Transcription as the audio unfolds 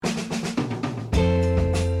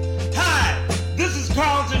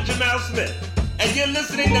and you're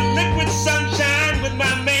listening to Liquid Sunshine with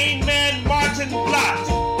my main man, Martin Plott.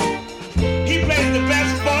 He plays the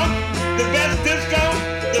best funk, the best disco,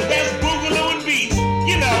 the best boogaloo and beats.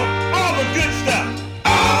 You know, all the good stuff.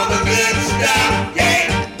 All the good stuff, yeah.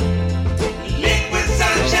 Liquid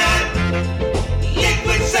Sunshine,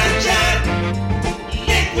 Liquid Sunshine,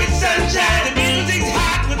 Liquid Sunshine. The music's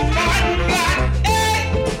hot with Martin Plott. Hey,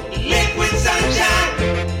 Liquid Sunshine,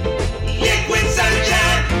 Liquid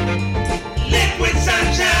Sunshine, Liquid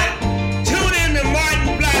Sunshine. Tune in to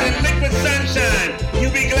Martin Plott and Liquid Sunshine.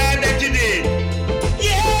 You'll be glad that you did.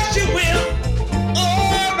 Yes, you will.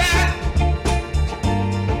 All right.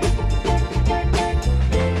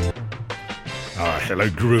 Hello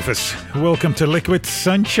groovers, welcome to Liquid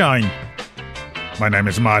Sunshine. My name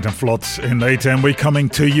is Martin Plott. In 8am we're coming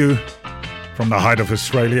to you from the heart of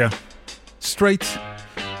Australia, straight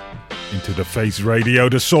into the Face Radio,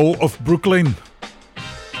 the soul of Brooklyn.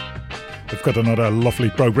 We've got another lovely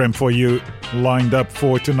program for you lined up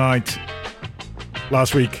for tonight.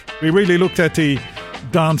 Last week we really looked at the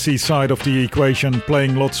dancey side of the equation,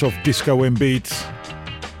 playing lots of disco and beats.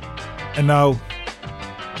 And now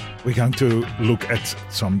we're going to look at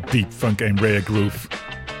some deep funk and rare groove.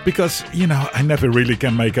 Because, you know, I never really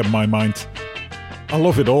can make up my mind. I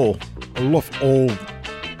love it all. I love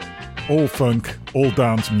all funk, all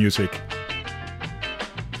dance music.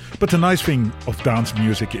 But the nice thing of dance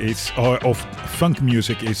music is, or of funk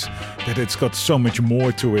music is, that it's got so much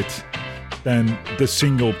more to it than the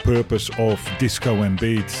single purpose of disco and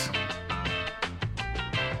beats.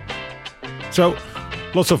 So,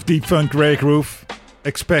 lots of deep funk, rare groove.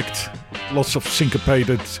 Expect lots of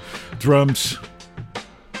syncopated drums,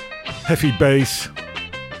 heavy bass,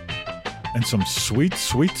 and some sweet,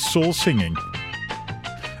 sweet soul singing.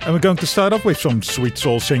 And we're going to start off with some sweet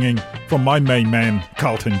soul singing from my main man,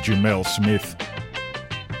 Carlton Jamel Smith.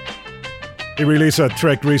 He released a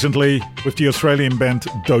track recently with the Australian band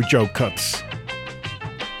Dojo Cuts.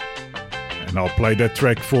 And I'll play that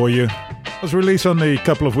track for you. It was released only a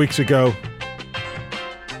couple of weeks ago.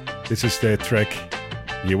 This is their track.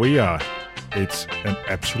 Here we are. It's an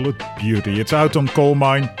absolute beauty. It's out on Coal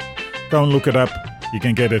Mine. Go and look it up. You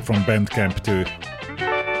can get it from Bandcamp too.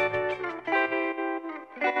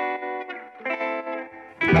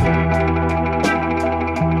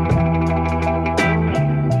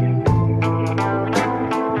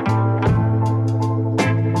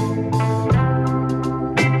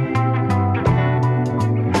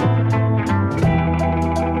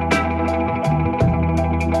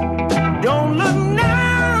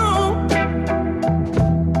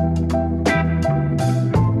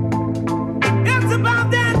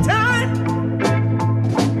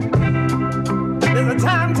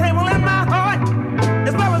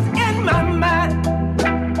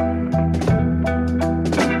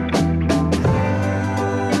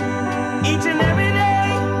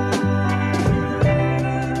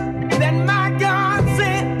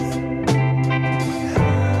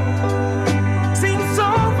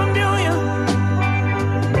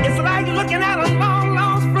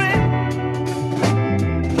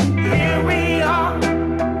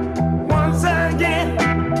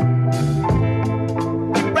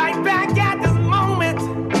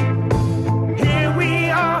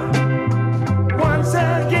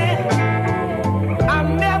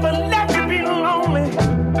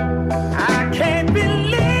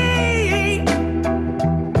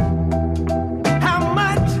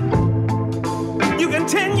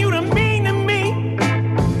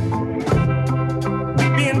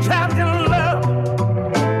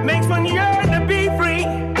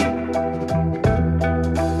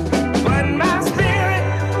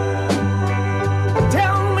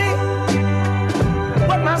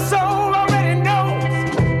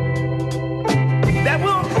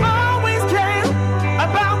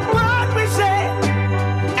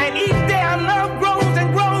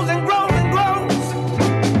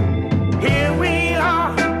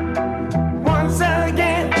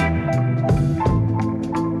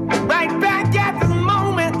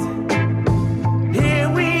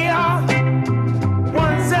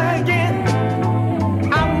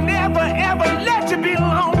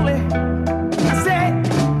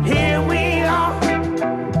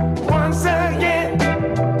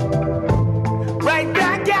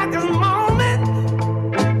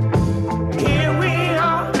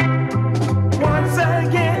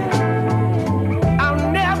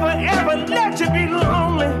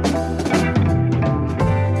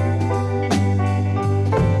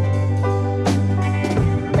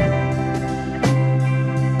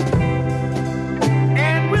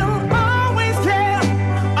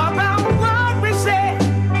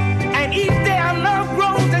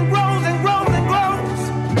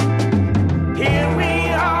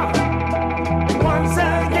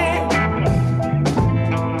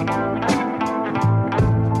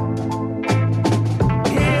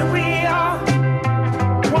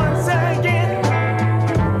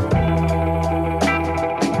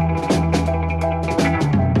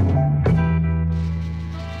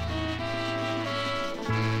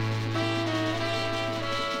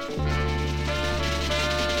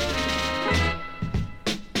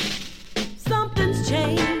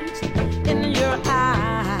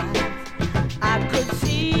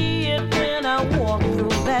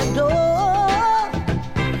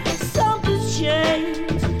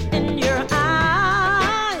 changed in your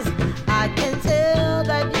eyes. I can tell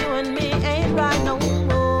that you and me ain't right no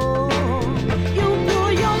more. You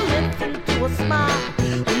pull your lips into a smile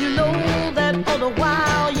when you know that all the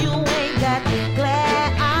while you ain't that glad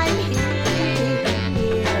I'm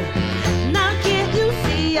here. Now can't you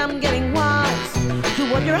see I'm getting wise to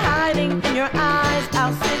what you're hiding in your eyes?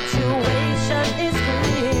 Our situation is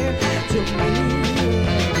clear to me.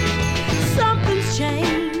 Something's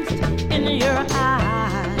changed in your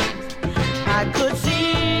eyes. I could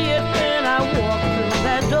see it when I walked through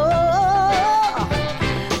that door.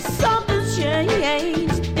 Something's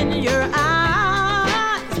changed in your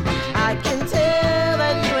eyes. I can tell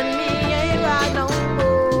that you and me ain't right no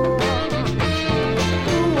more.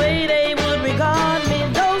 The way they would regard me,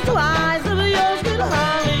 those two eyes of yours could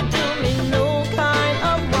hardly do me no kind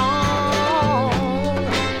of wrong.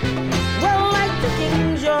 Well, like the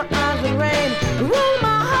kings, your eyes would reign. Rule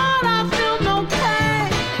my heart, I feel no pain.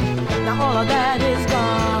 Now all of that is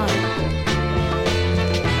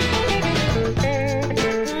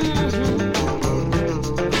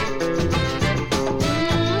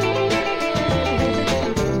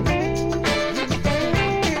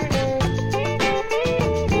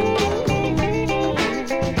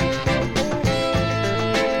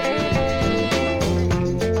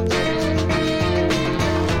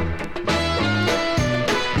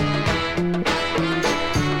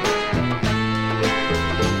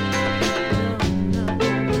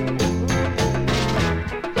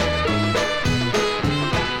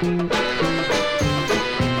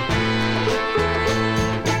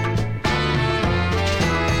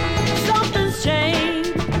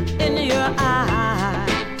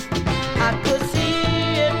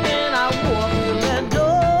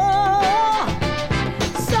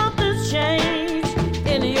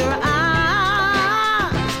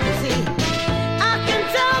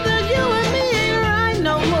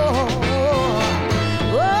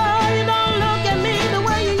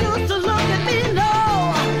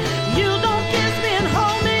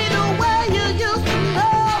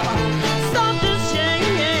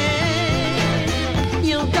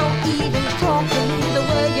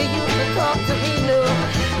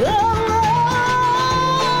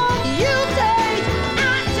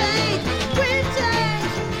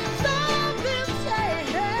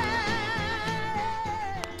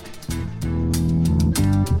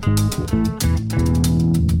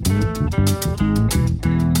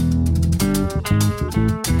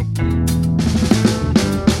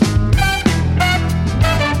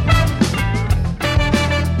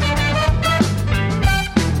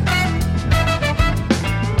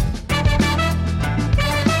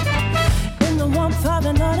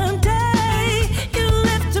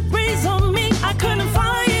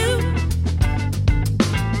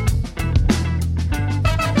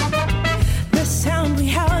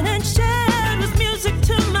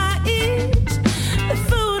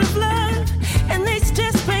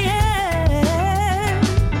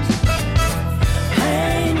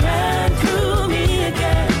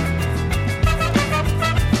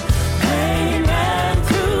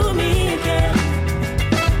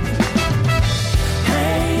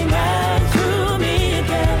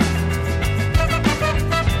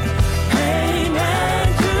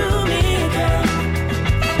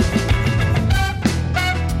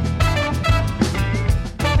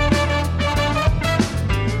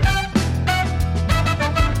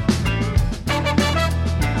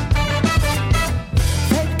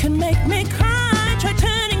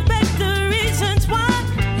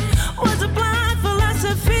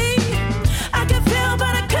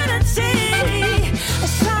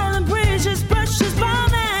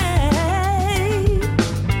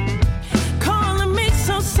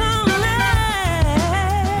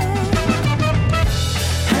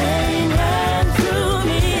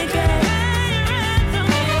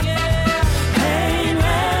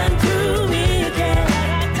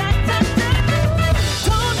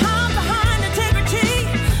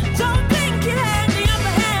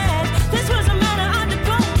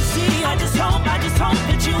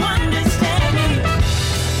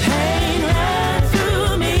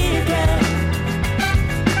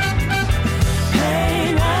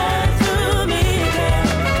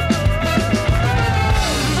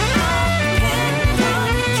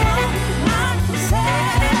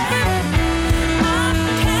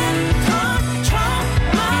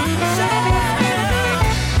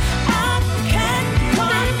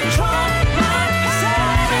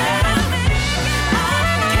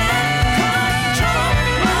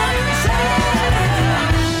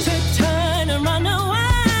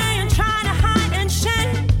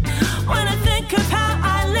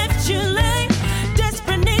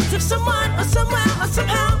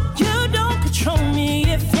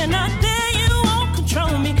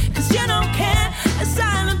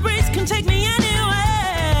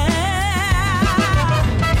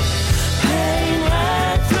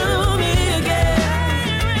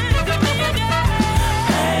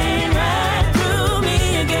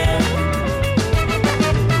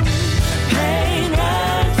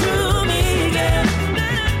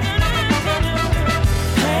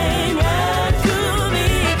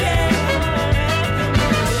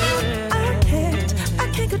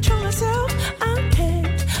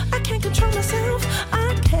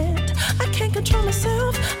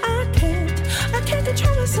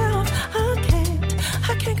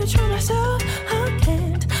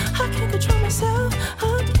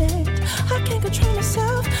can't control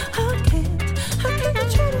myself. I can't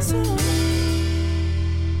control myself.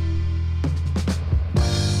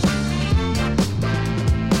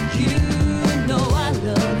 You know I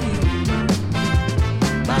love you,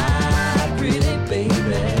 my pretty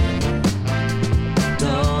baby.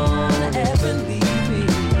 Don't ever leave me.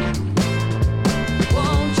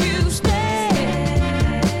 Won't you stay?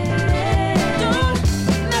 Don't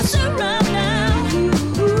mess around now,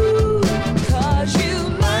 'cause you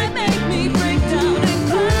might make me break down and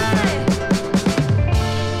cry.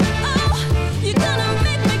 Oh, you're gonna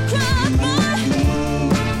make me cry, boy.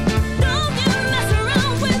 Don't you mess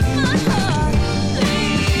around with my heart,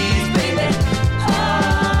 please, baby.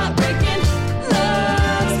 Heartbreaking,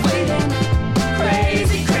 love's waiting.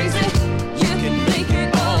 Crazy, crazy, you can make it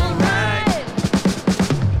alright.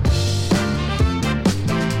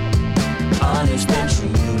 Honest and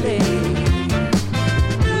truly,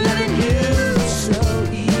 loving you so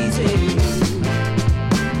easy.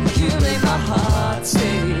 You make my heart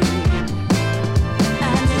sing.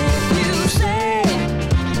 And if you say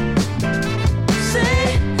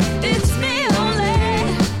it's me only,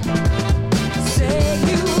 say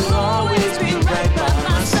you'll always be right by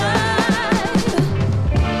my side.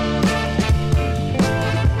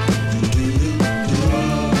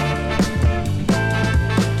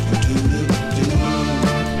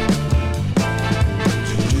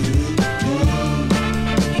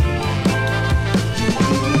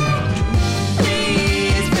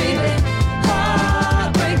 Please, baby,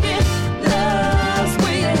 heartbreaking, love's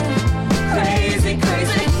waiting. Crazy,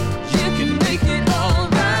 crazy, you can make it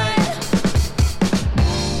alright.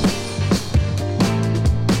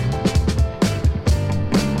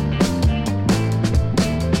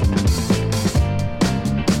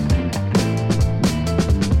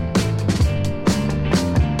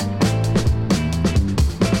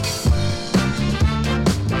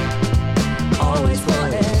 Always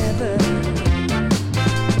forever.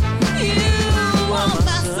 You want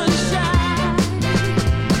my sunshine,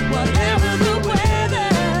 whatever the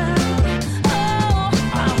weather. Oh,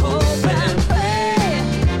 I hope and pray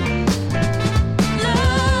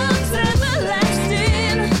love's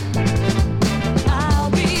everlasting. I'll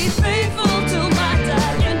be faithful till my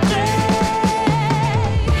dying day.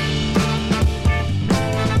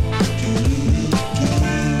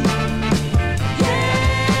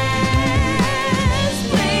 Yes,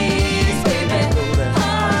 please, baby.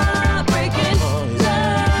 Heartbreaking,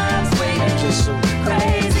 love's waiting.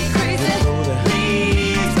 Crazy, crazy,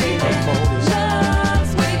 please, baby.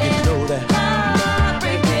 Love's waiting.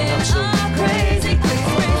 Heartbreaking, crazy,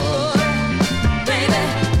 crazy, boy. Baby,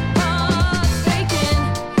 heartbreaking,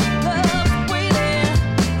 love's waiting.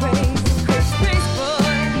 Crazy, crazy, crazy,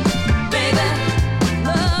 boy. Baby,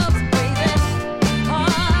 love's waiting.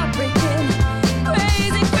 Heartbreaking,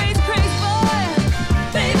 crazy, crazy, crazy, boy.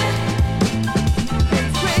 Baby,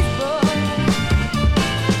 crazy, crazy, boy.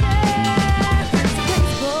 Yeah, crazy,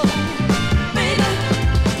 crazy, boy. Baby.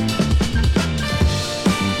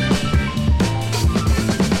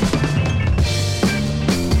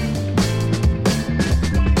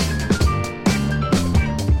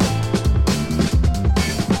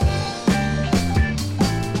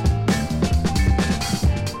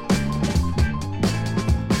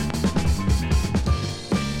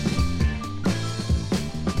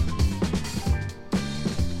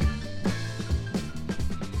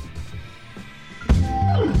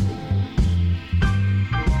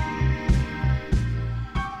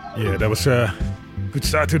 Yeah, that was a good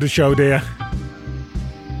start to the show there.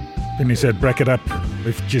 Then he said Break It Up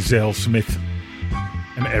with Giselle Smith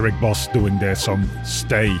and Eric Boss doing their song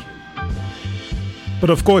Stay.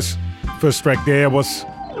 But of course, first track there was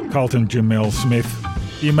Carlton Jamel Smith,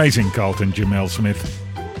 the amazing Carlton Jamel Smith.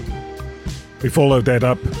 We followed that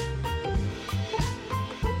up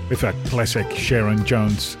with a classic Sharon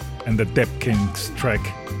Jones and the Dap Kings track.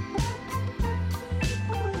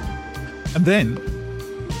 And then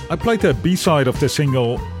I played the B-side of the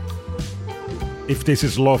single If This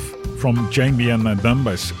Is Love from Jamie and the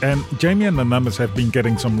Numbers. And Jamie and the Numbers have been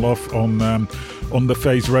getting some love on the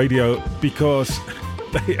Face Radio because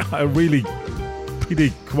they are really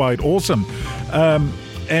pretty quite awesome.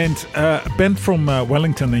 And a band from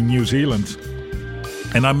Wellington in New Zealand.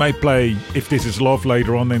 And I may play If This Is Love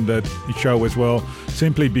later on in the show as well,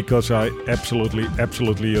 simply because I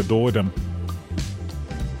absolutely adore them.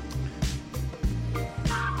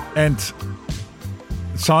 And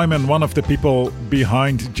Simon, one of the people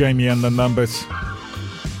behind Jamie and the Numbers,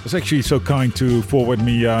 was actually so kind to forward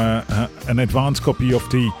me an advance copy of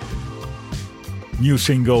the new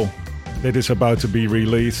single that is about to be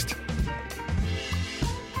released.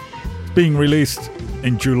 It's being released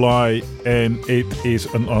in July, and it is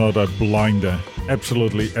another blinder.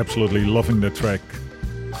 Absolutely loving the track.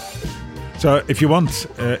 So if you want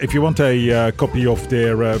a copy of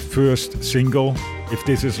their first single, If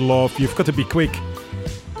This Is Love, you've got to be quick,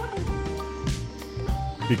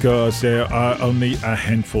 because there are only a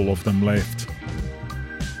handful of them left.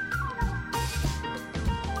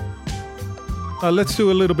 Let's do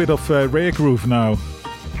a little bit of rare groove now,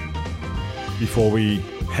 before we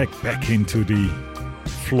hack back into the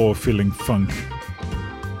floor-filling funk.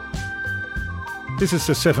 This is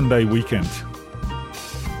the 7-day weekend.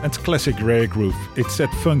 It's classic rare groove. It's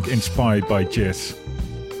that funk inspired by jazz.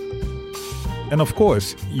 And of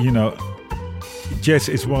course, you know, jazz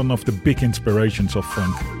is one of the big inspirations of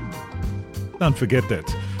funk. Don't forget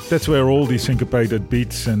that. That's where all these syncopated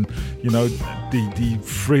beats and, you know, the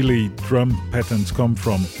frilly drum patterns come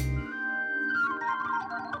from.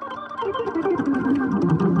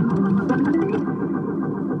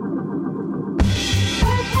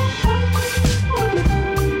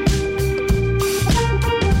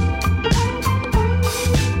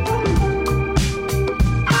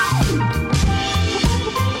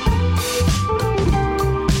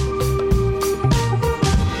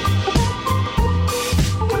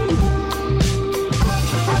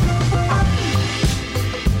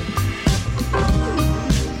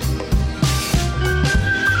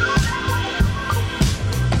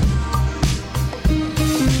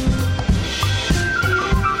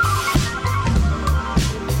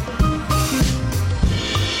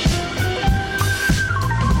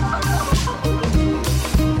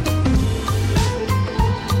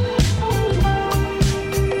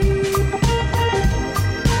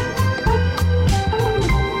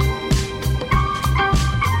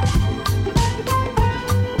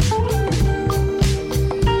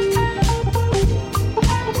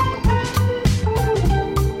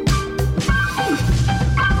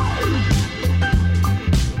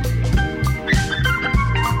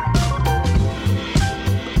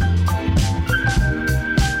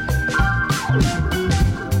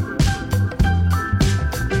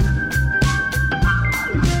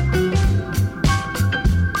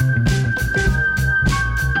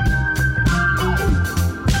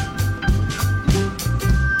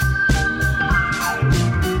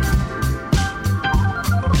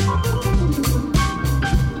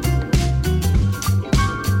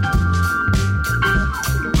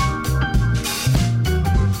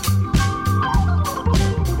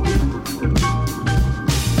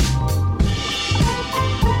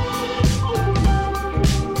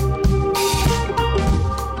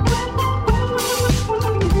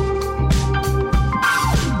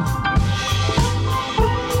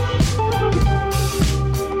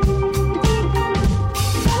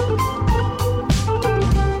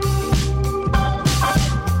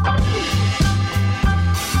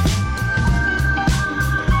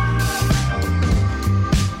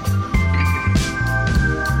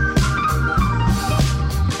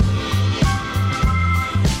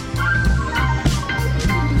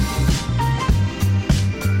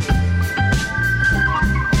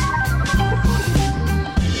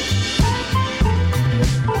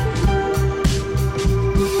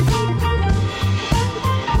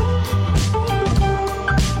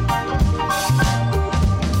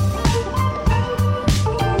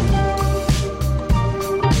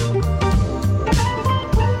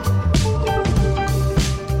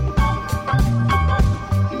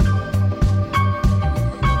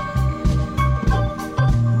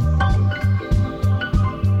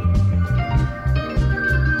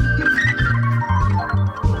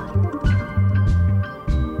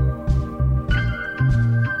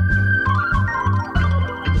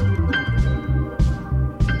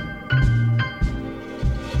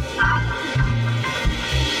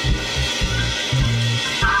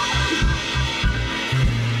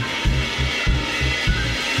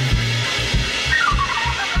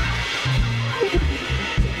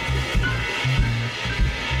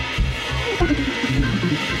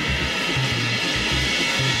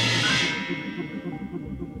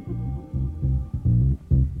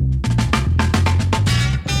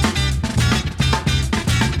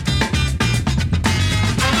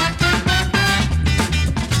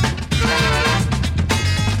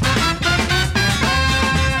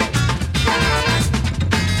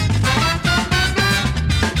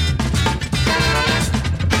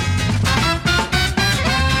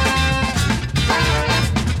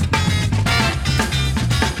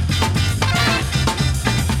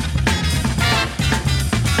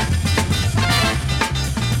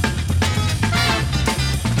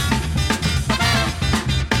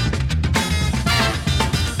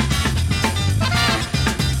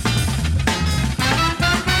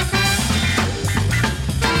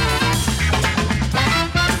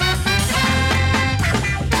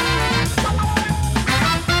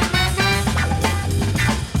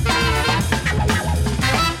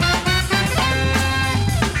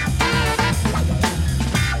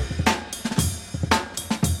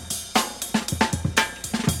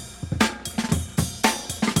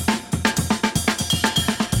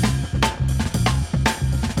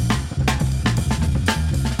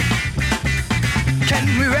 Can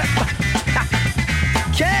we rap?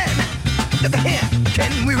 Can, look at here,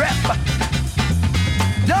 can we rap?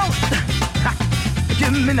 Don't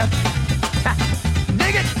give me nothing.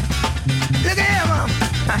 Dig it, look at here, mom.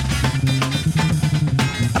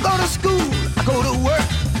 I go to school, I go to work,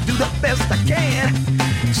 do the best I can.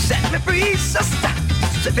 Set me free, sister,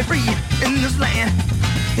 set me free in this land.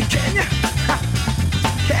 Can you?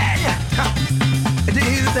 Can you? Do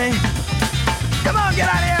you think? Come on, get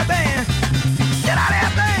out of here, band. Get out of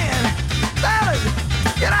here, band. Fellas,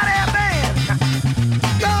 get out of here, band.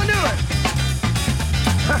 Go and do it.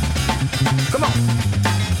 Come on.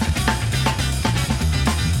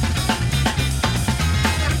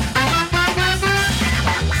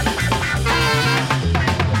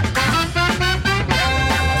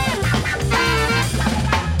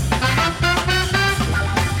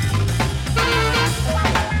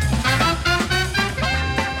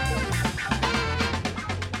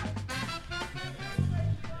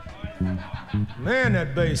 Man,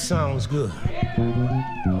 that bass sounds good.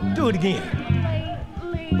 Do it again.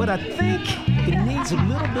 But I think it needs a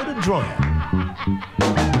little bit of drum.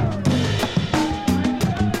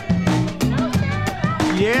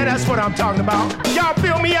 Yeah, that's what I'm talking about. Y'all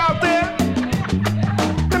feel me out there?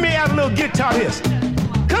 Let me have a little guitar this.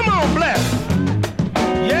 Come on, bless.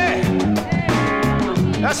 Yeah.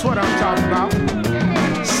 That's what I'm talking about.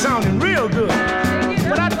 Sounding real good.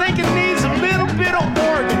 But I think it needs a little bit of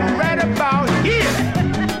organ right about here.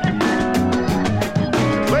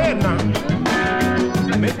 Play it now.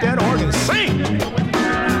 Make that organ sing.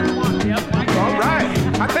 All right.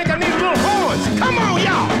 I think I need a little horns. Come on,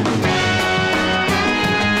 y'all.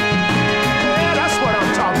 Yeah, that's what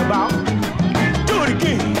I'm talking about. Do it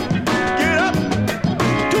again. Get up.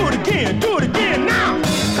 Do it again. Do it again now.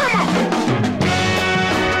 Come on.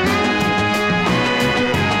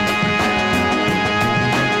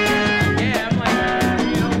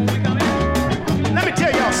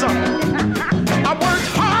 I worked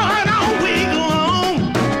hard all week long.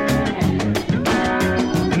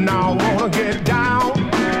 Now I wanna get down.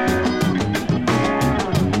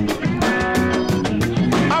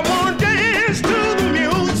 I wanna dance to the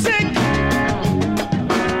music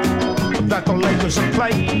that the Lakers are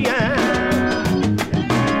playing.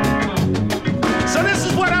 So this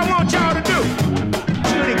is what I want y'all to do.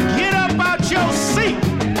 You to get up out your seat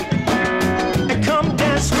and come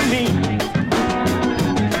dance with me.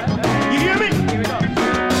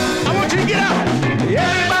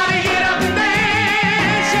 Everybody get up and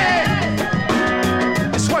dance,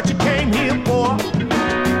 yeah. It's what you came here for.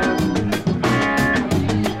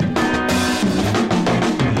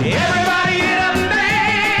 Everybody get up and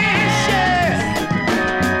dance,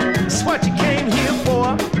 yeah. It's what you came here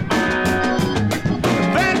for.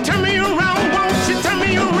 Then turn me around, won't you turn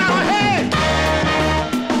me around, hey.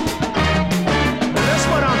 That's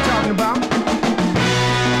what I'm talking about.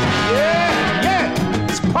 Yeah, yeah.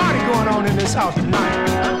 There's a party going on in this house tonight.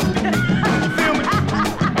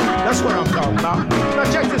 That's what I'm talking about. Now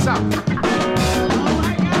check this out.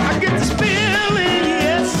 I get this feeling,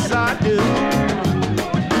 yes I do,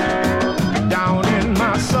 down in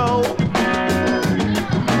my soul.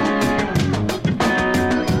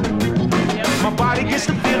 My body gets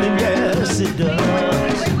the feeling, yes it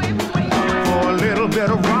does, for a little bit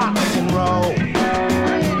of rock and roll.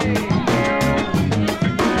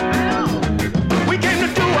 We came to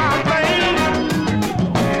do our thing.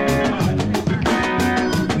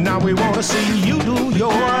 Now we want to see you do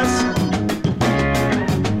yours.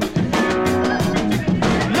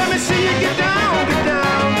 Let me see you get down, get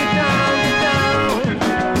down, get down, get down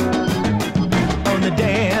on the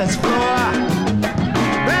dance floor.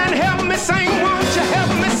 Then help me sing, won't you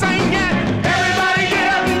help me sing it? Everybody get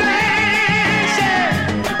up and dance, yeah.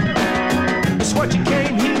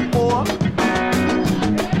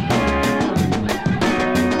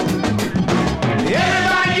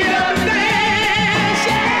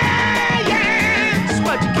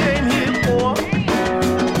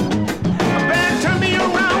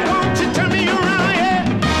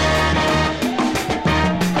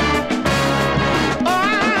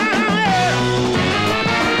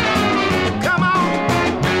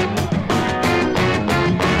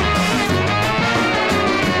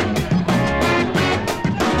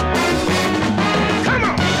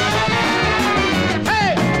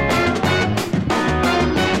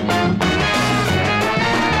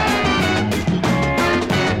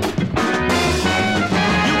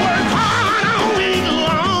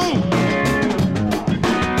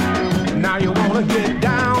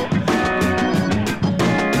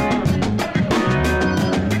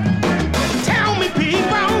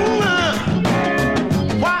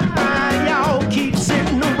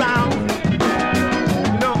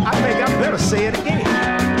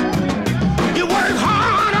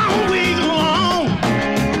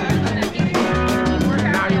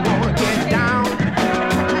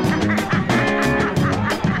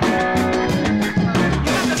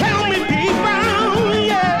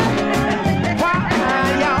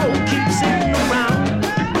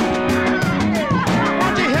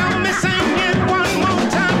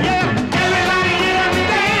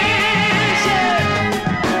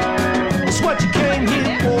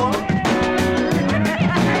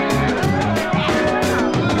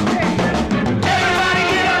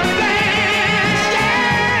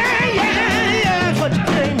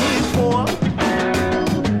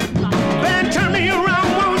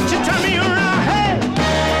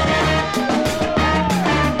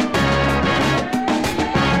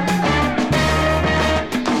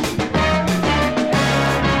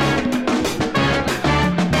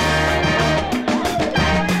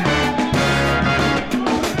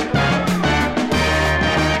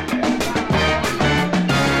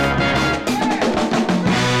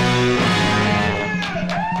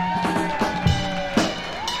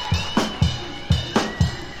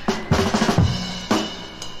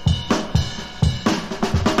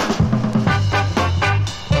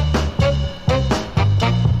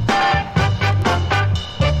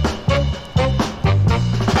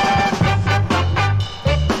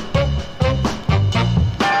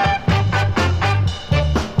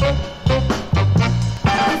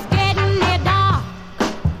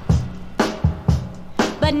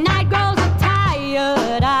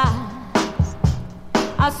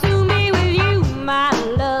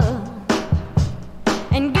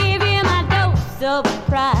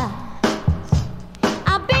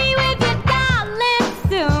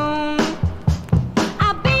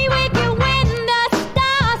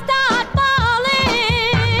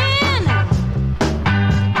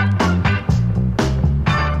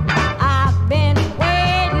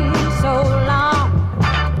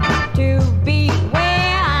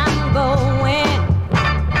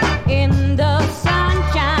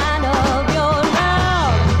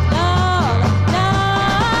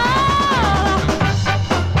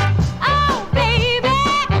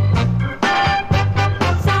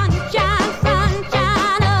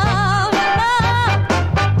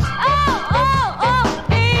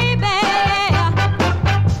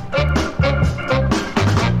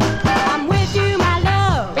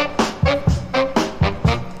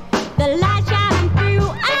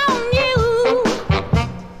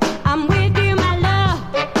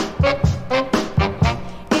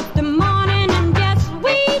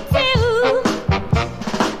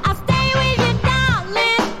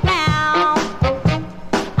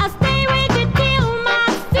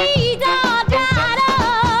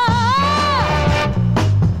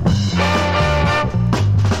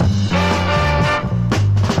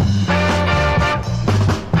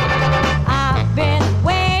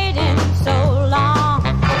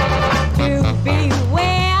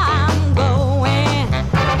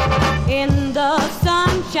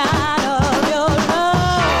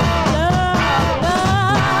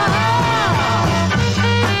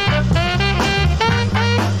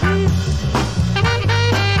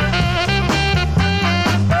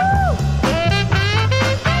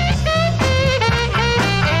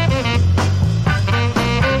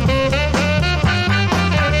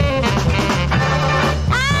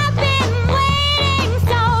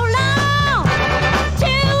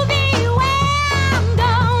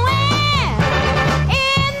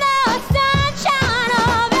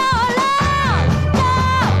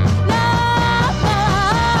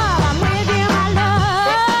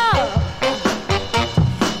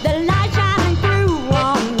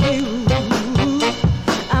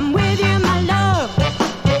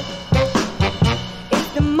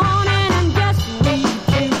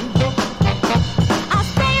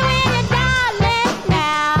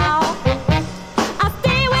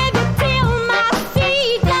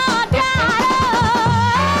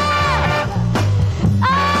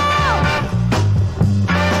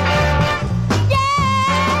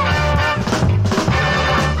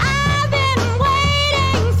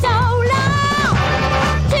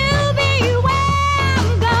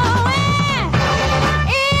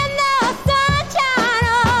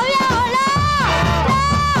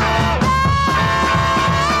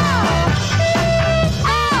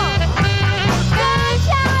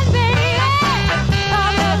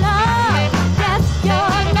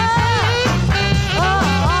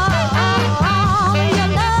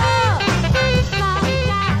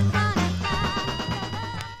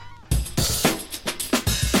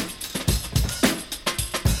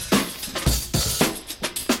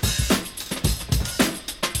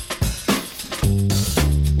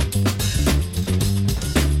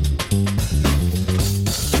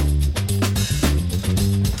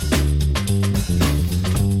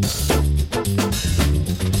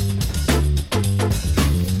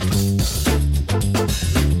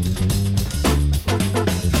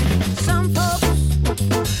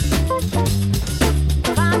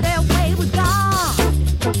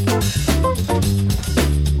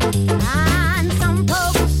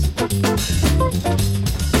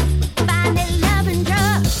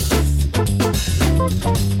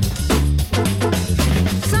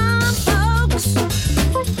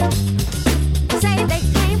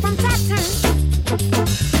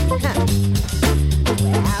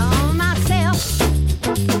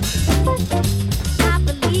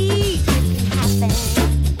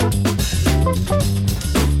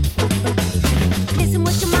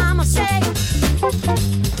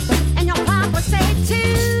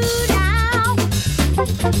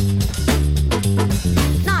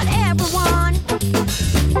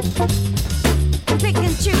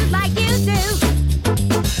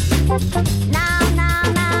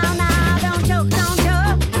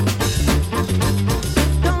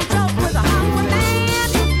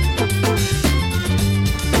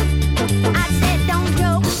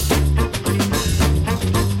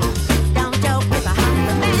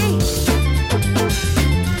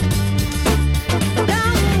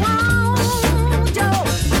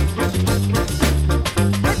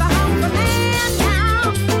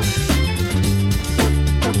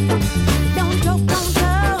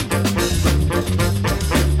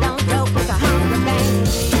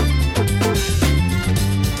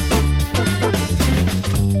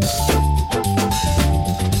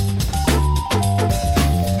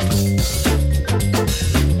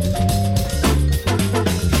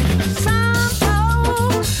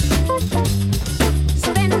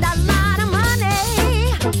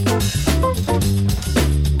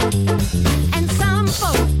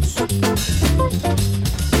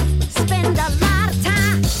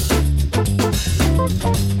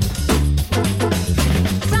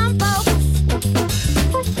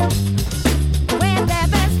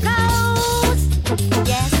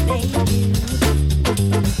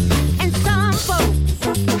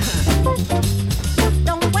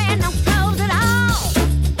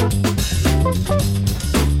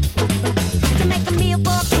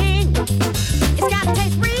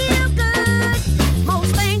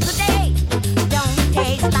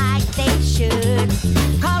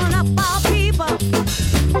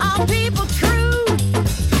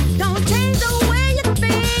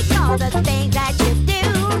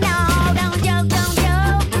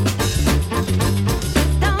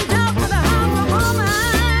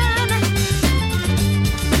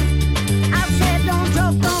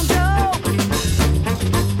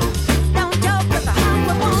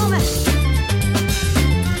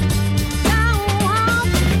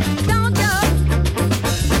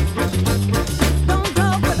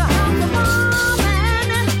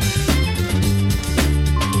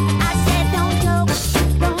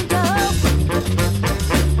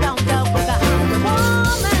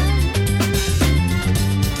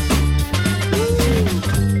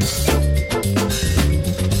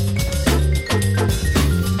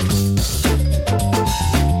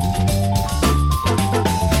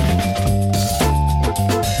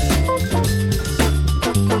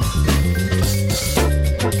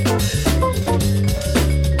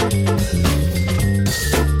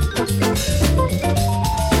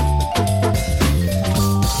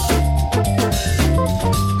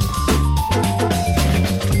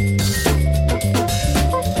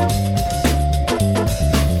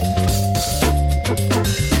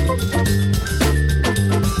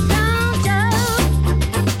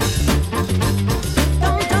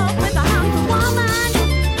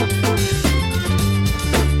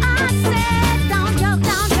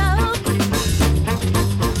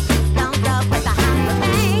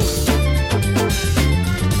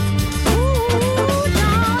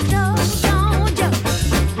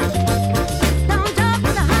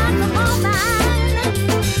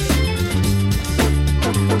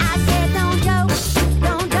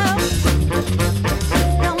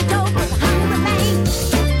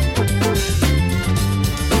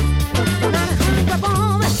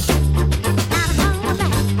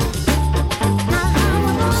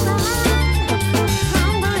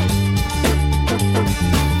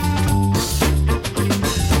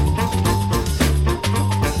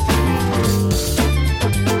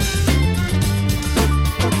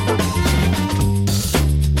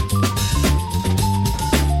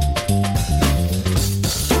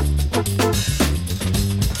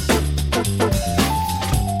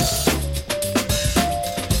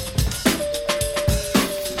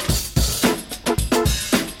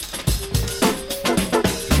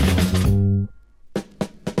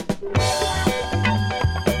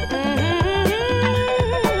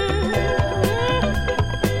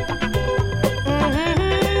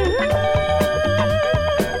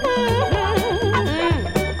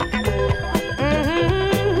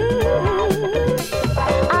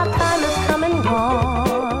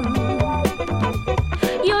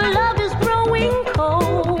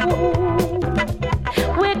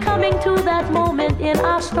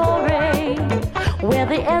 a story where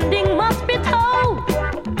the ending must be told.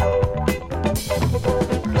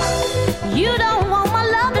 You don't want my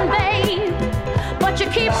loving, babe, but you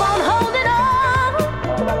keep on holding on.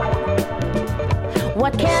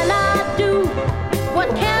 What can I do? What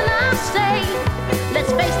can I say?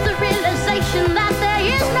 Let's face the realization that there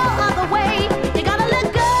is no other way. You gotta let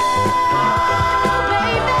go,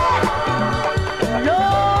 baby.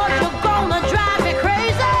 Lord, you're gonna drive me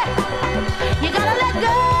crazy. You gotta let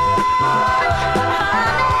go, honey.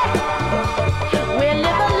 We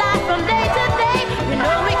live a life from day to day. You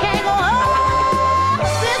know we can't go on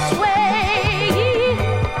this way.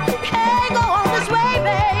 Can't go on this way,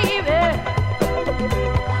 baby.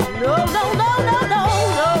 No, no, no, no, no,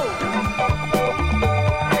 no.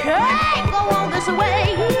 Can't go on this way.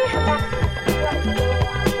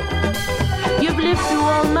 You've lived through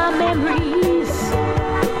all my memories,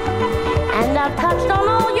 and I've touched on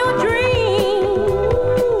all your dreams.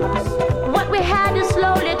 What we had is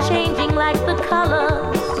slowly changing like the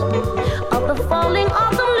colors of the falling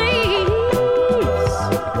autumn leaves.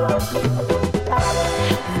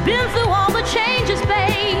 Been through all the changes,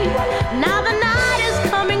 babe. Now the night is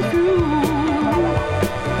coming through.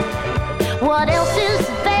 What else is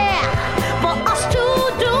there for us to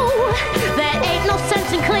do? There ain't no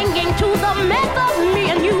sense in clinging to the myth of me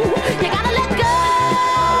and you. You gotta let go,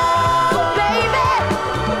 baby.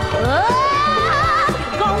 Oh,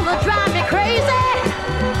 you're gonna drive me crazy.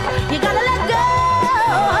 You gotta let go,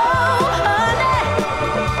 honey.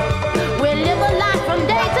 We live a life from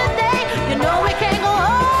day to day. You know we can't go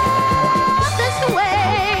on this way.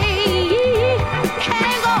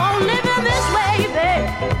 Can't go on living this way, babe.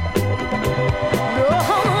 No,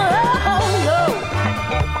 no.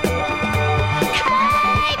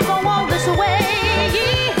 Can't go on this way.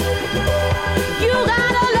 You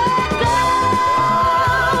gotta let go,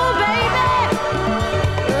 baby.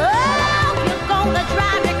 Oh, you're gonna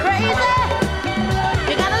drive me crazy.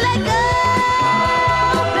 You gotta let go,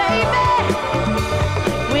 baby.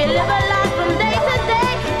 We live a life from day to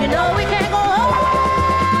day. You know we can't go on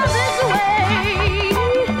this way.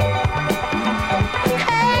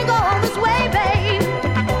 Can't go on this way, babe.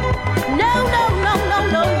 No, no, no, no,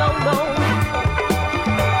 no, no, no.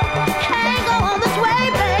 Can't go on this way,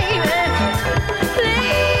 baby.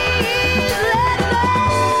 Please let go,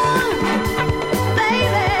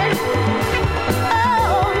 baby.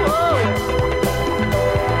 Oh,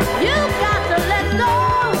 you got to let go.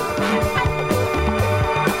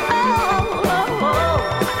 Oh,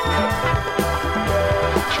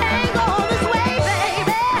 can't go on this way,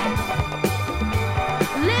 baby.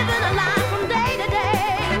 Living a life from day to day.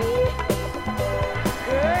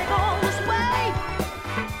 Can't go on this way.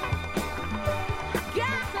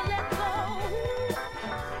 Got to let go.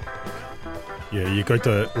 Yeah, you got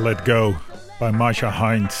to Let Go by Marsha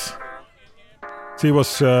Hines. She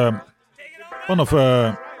was one of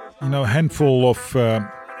a handful of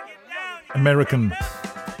American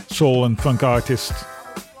soul and funk artists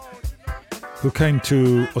who came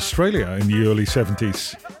to Australia in the early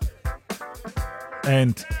 70s.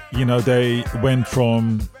 And, they went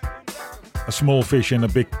from a small fish in a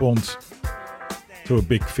big pond to a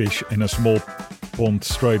big fish in a small pond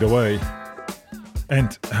straight away.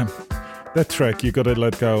 And that track, You Gotta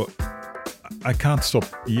Let Go, I can't stop.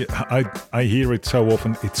 I hear it so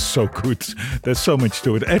often. It's so good. There's so much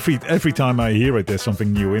to it. Every time I hear it, there's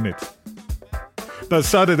something new in it. I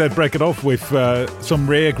started that bracket off with some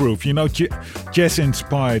rare groove,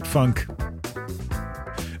 jazz-inspired funk.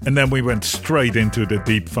 And then we went straight into the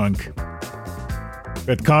deep funk.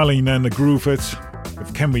 With Carlene and the Groovers,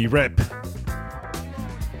 with Can We Rap?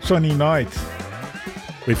 Sunny Night,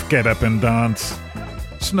 with Get Up and Dance.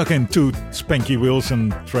 Snuck into Spanky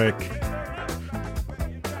Wilson track.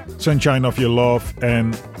 Sunshine of Your Love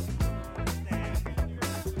and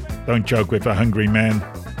Don't Joke with a Hungry Man.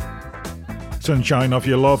 Sunshine of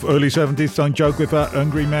Your Love, early 70s, Don't Joke with a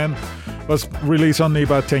Hungry Man, was released only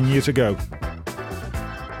about 10 years ago.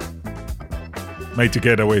 Made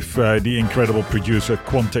together with the incredible producer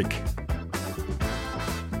Quantic.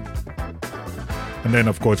 And then,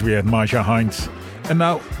 of course, we had Marsha Hines. And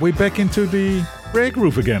now we're back into the rare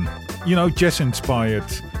groove again.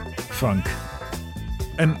 Jazz-inspired funk.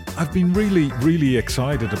 And I've been really, really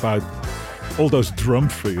excited about all those drum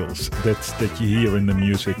fills that you hear in the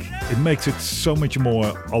music. It makes it so much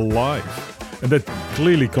more alive. And that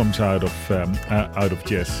clearly comes out of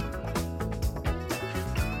jazz.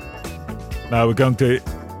 Now we're going to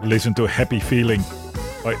listen to Happy Feeling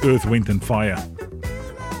by Earth, Wind and Fire.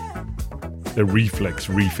 The Reflex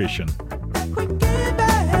Revision. Feel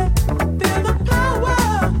the power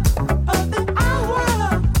of the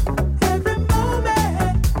hour, every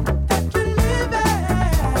moment.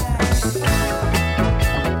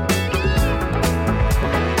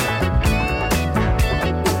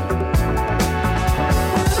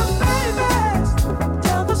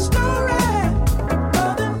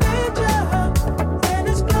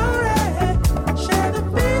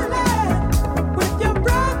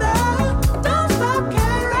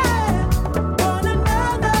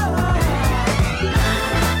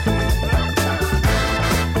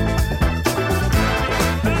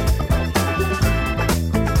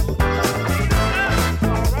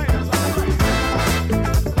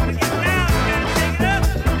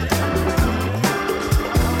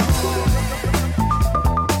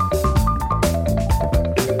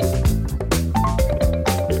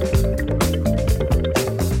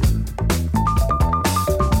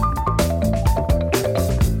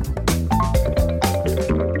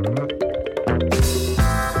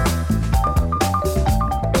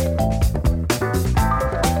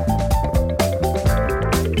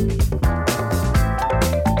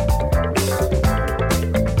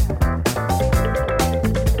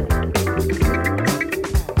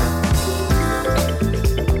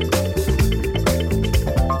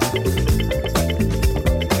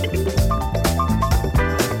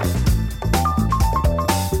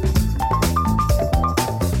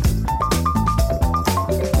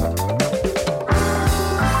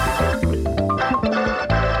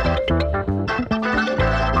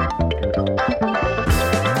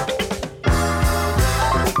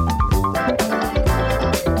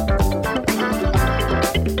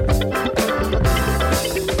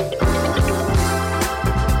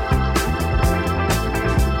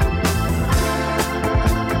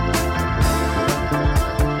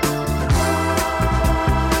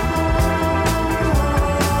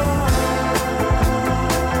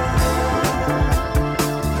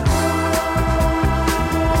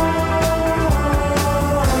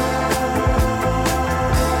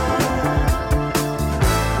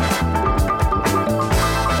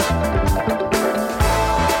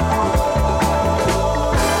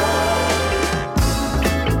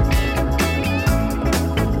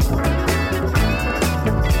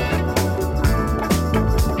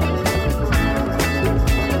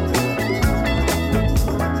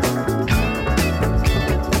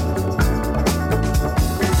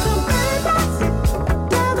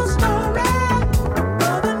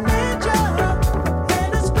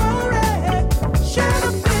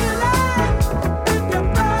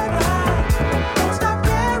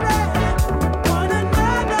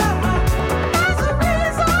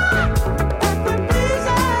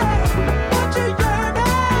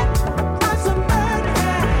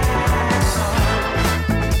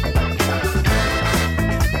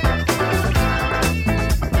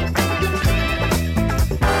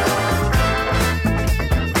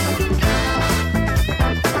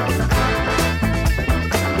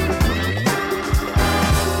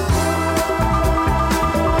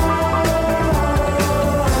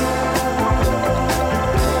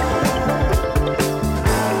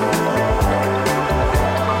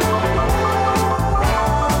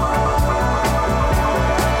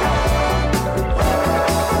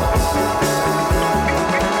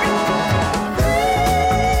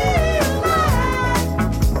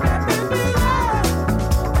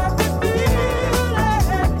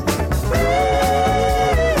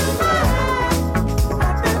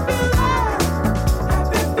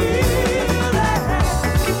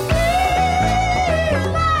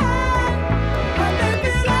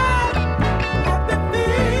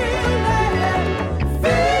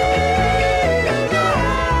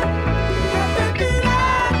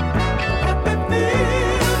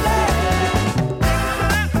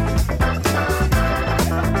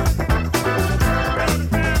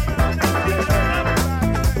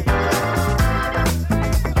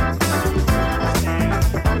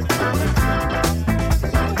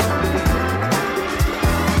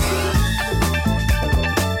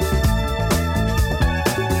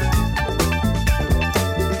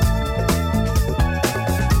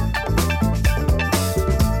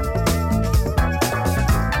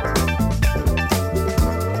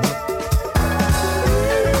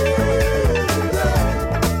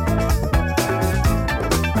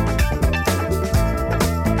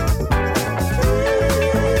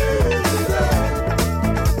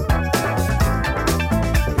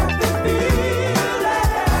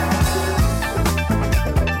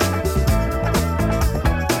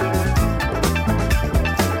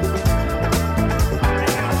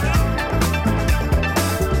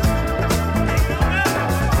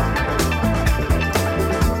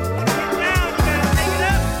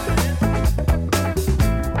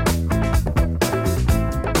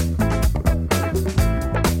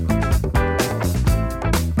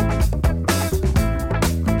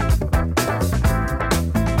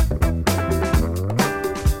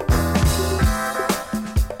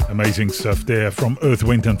 Amazing stuff there from Earth,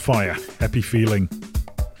 Wind and Fire. Happy Feeling.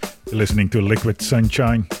 You're listening to Liquid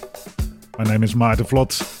Sunshine. My name is Maarten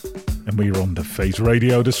Vlot and we're on the Face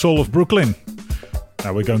Radio, the soul of Brooklyn.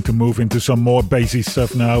 Now we're going to move into some more bassy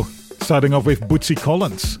stuff now, starting off with Bootsy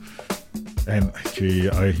Collins. And gee,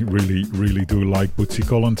 I really do like Bootsy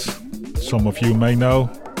Collins. Some of you may know,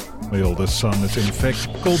 my oldest son is in fact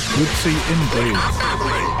called Bootsy indeed.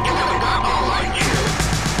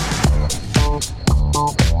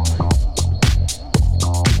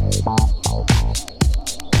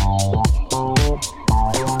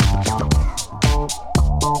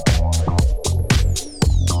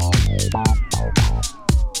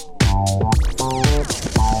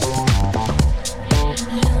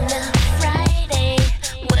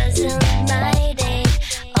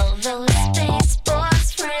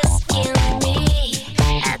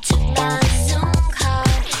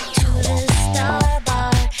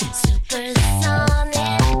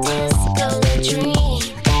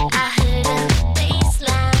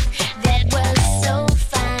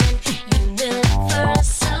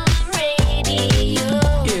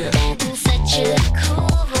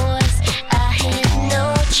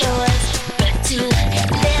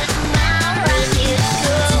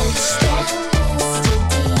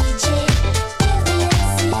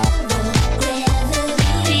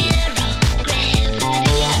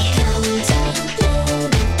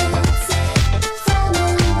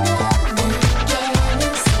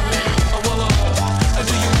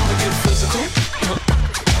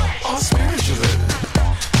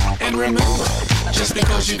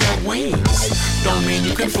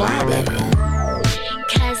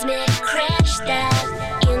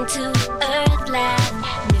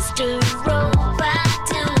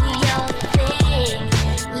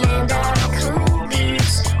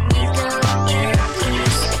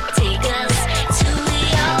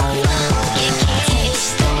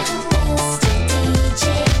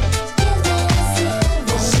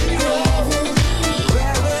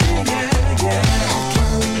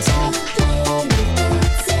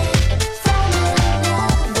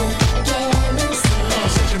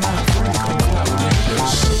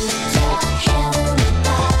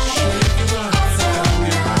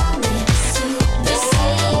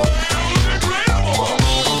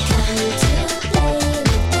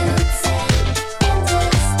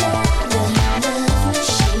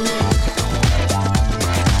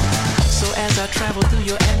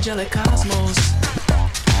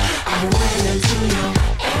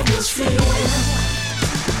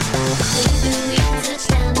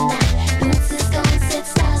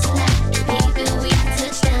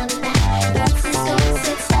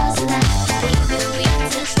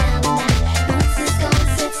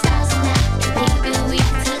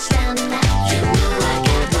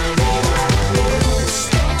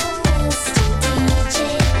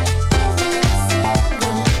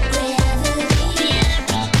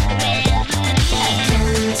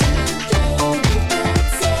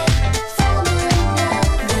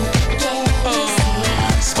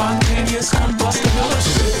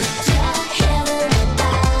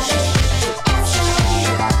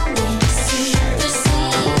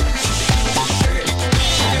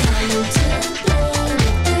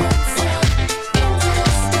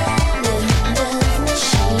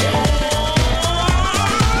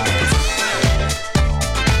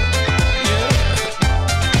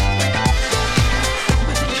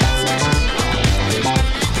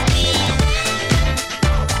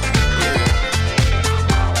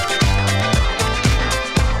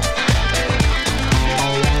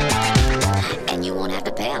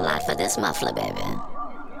 Muffler, baby.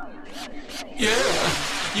 Yeah,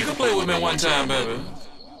 you can play with me one time, baby.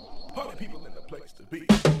 Party people in the place to be.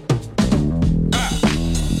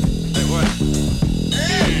 Hey, what?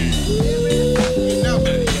 Hey, you know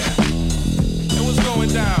better, yeah. And what's going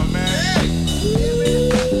down, man? Hey,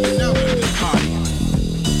 you know better than party.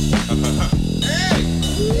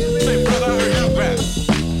 Hey, say, brother, I heard you rap.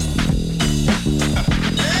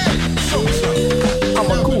 Show me something. I'm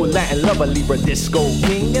a cool Latin lover, Libra disco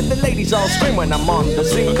king, and the ladies all scream when I'm on the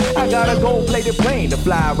scene. I got a gold-plated plane to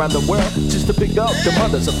fly around the world just to pick up the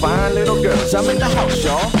mothers of fine little girls. I'm in the house,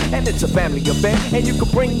 y'all, and it's a family event, and you can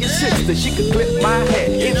bring your sister, she can clip my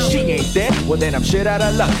head. If she ain't there, well then I'm shit out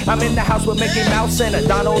of luck. I'm in the house with Mickey Mouse and a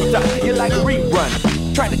Donald Duck. You're like a rerun.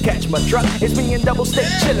 trying to catch my truck. It's me and Double Stay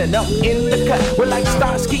chilling up in the cut. We're like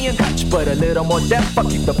Starsky and Hutch, but a little more depth. I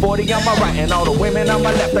keep the 40 on my right and all the women on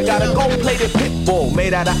my left. I got a gold-plated pit bull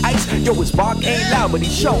made out of ice. Yo, his bark ain't loud, but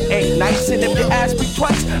his show ain't nice. And if you ask me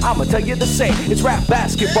twice, I'ma tell you the same. It's rap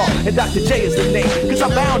basketball, and Dr. J is the name. Cause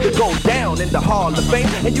I'm bound to go down in the Hall of Fame.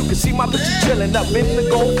 And you can see my picture chilling up in the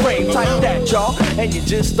gold frame. Type that, y'all, and you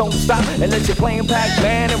just don't stop unless you're playing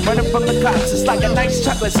Pac-Man and running from the cops. It's like a nice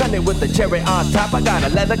chocolate sundae with a cherry on top. I got a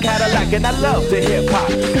leather Cadillac and I love the hip-hop.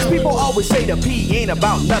 Cause people always say the P ain't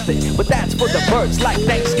about nothing, but that's for the birds like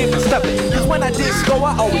Thanksgiving stuffing. Cause when I disco,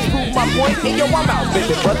 I always prove my point. And yo, I'm out,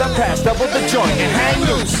 baby, brother, pass double the joint and hang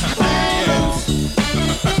loose.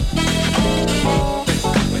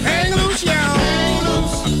 Hang loose, y'all.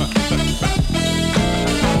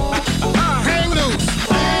 Hang loose.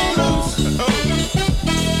 Hang loose.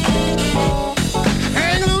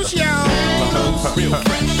 Hang loose, y'all. Real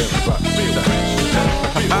fresh,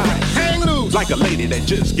 hang loose. Like a lady that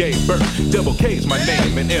just gave birth. Double K's my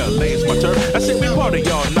name and LA's my turf. I said we party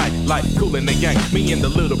all night like Kool and the Gang. Me and the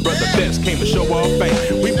little brother Best came to show off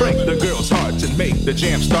fame. We break the girls' hearts and make the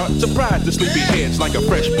jam start. Surprise the sleepy heads like a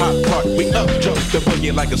fresh pop tart. We up jump the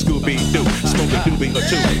boogie like a Scooby-Doo. Smoke a doobie or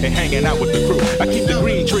two and hanging out with the crew. I keep the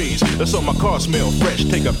green trees so my car smell fresh.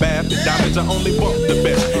 Take a bath, the diamonds I only want the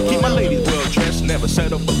best. Keep my ladies well dressed, never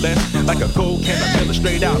settle for less. Like a cold can of Miller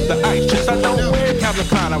straight out the ice chest. I don't wear Calvin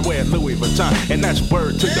Klein, I wear Louis Vuitton. And that's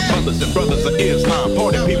word to the mothers and brothers of Islam.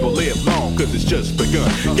 Party people live long, cause it's just begun.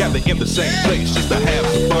 Gather in the same place just to have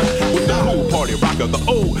some fun. With the cool party rocker, the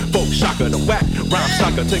old folk shocker, the whack rhyme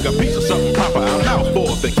stocker. Take a piece of something proper. I'm out for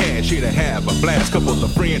the cash, here to have a blast. Couple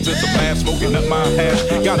of friends and some laughs, smoking up my hash.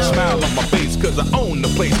 Got a smile on my face, cause I own the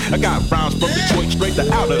place. I got rhymes from Detroit straight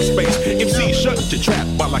to outer space. MC, shut your trap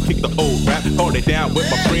while I kick the old rap. Party down with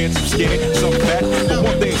my friends, some skinny, some fat. But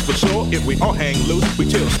one thing's for sure, if we all hang loose, we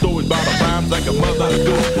tell stories about our rhymes like a mother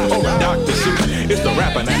goose or a Dr. Seuss. It's the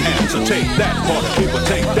rap and the half, so take that, party people,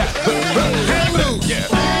 take that. Hang loose. Yeah.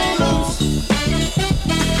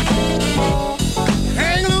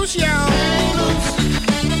 Hang loose, y'all.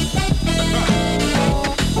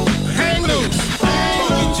 Hang loose.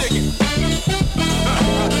 Funky chicken.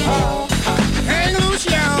 Hang loose,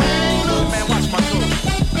 y'all. Man, watch my toes.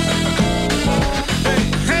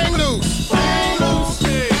 Hang loose. Hang loose.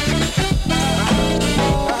 Hey.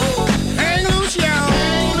 Hang loose, y'all.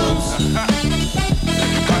 Hang loose.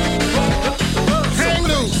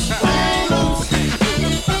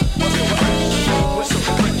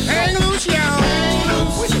 Hang loose, y'all. Hang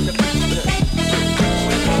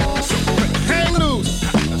loose.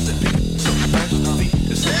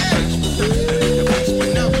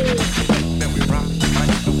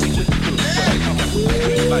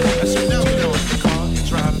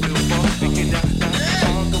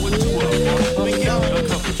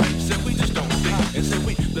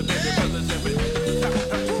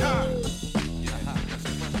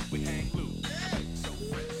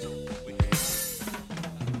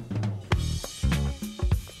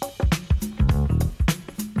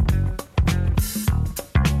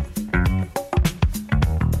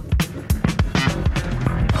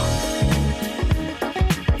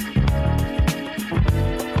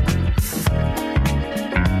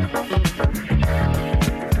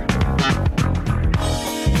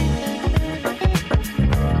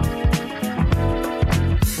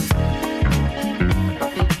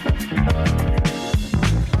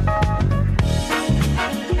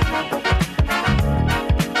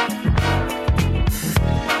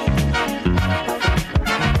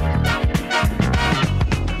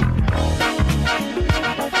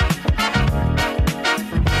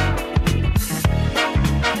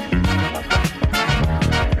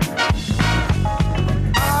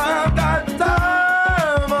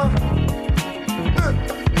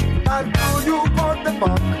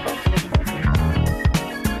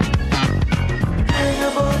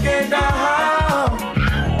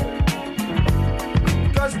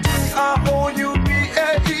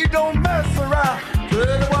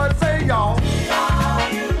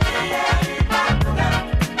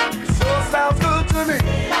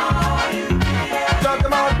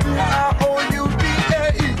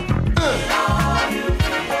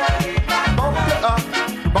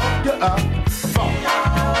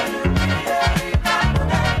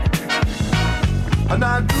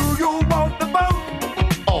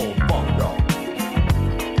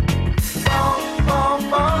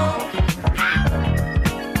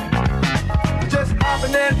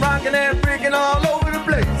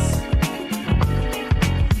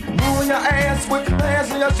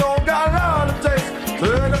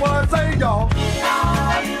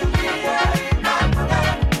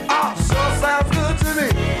 Sure sounds good to me.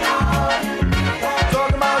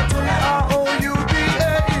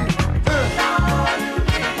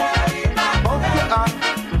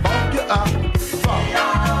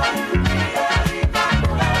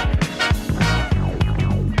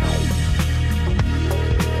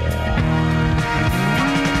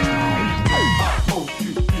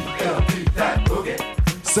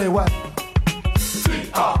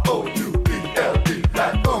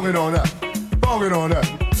 it on up. Bong it on up.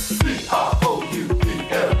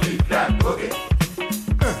 T-R-O-U-B-L-E, Black Boogie.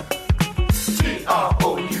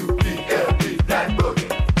 T-R-O-U-B-L-E, Black Boogie.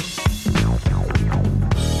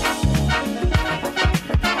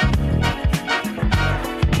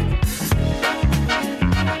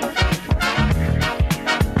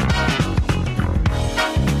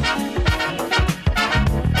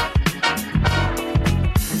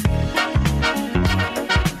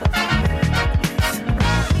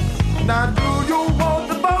 Now do you want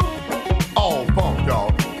the boat? All funk, y'all.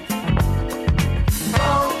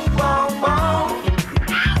 Boom, boom, boom.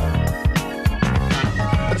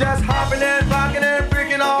 Just hopping and rocking and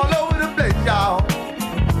freaking all over the place, y'all.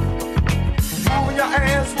 Moving your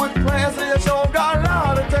ass with class and your show got a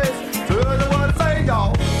lot of taste. Tell you what to say,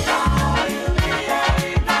 y'all.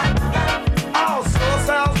 Oh, sure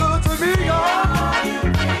sounds good to me, y'all.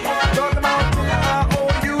 Talking about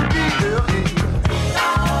T-I-O-U-B-L-E.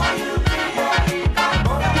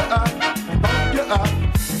 Bump you up, bump you up, bump.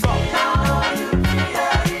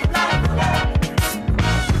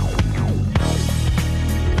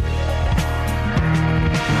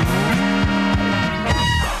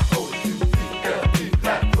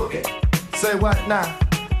 Say what now?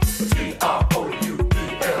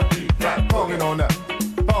 T-R-O-U-B-L-E, Black Boogie. Bonging on up,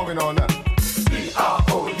 bonging on up.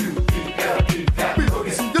 T-R-O-U-B-L-E, Black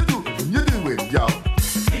Boogie. See, you do it, y'all.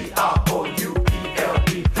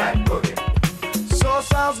 T-R-O-U-B-L-E, Black Boogie. Sure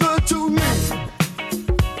sounds good to me.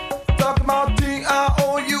 Talking about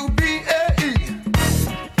T-R-O-U-B-L-E.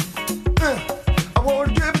 I want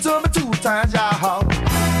to give it to me 2 times, y'all.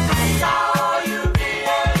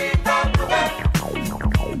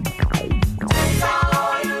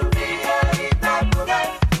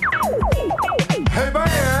 Hey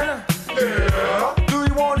man, yeah. Do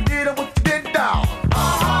you want to get up with you get down?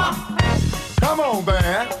 Come on,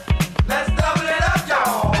 man. Let's double it up,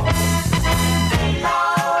 y'all.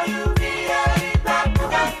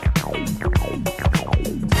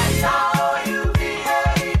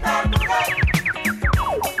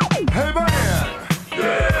 Hey man,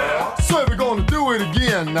 yeah. So we're gonna do it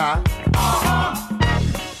again now.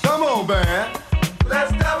 Come on, man.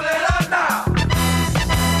 Let's double it up now.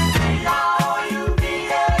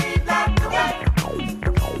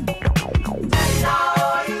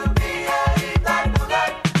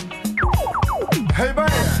 Hey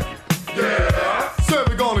man, yeah. So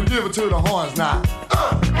we're gonna give it to the horns now.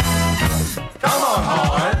 Come on,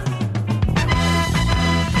 horns.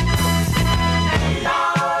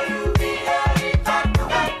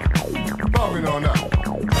 Bumping on up.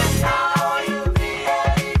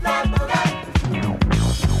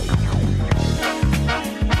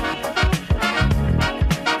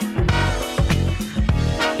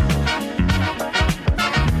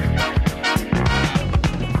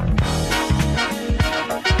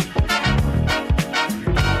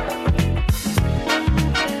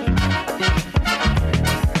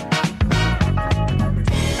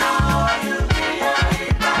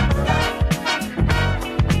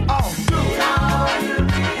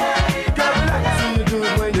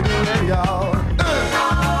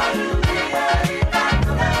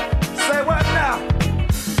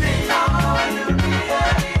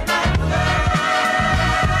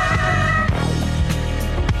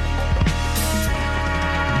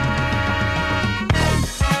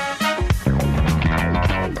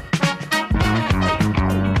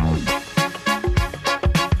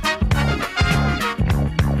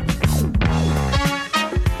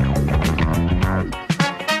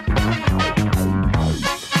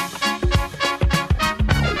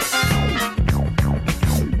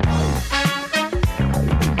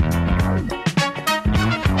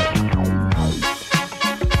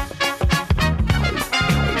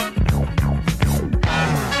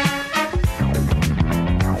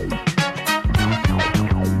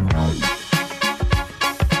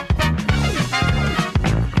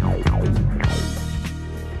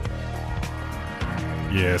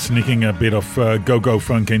 Yeah, sneaking a bit of go-go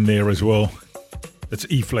funk in there as well. That's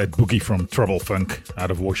E-flat Boogie from Trouble Funk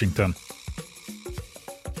out of Washington.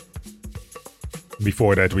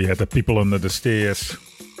 Before that we had the People Under the Stairs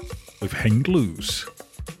with Hang Loose.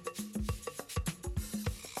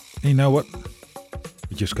 And you know what?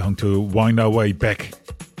 We're just going to wind our way back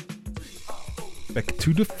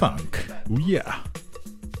to the funk. Ooh yeah.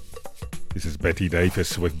 This is Betty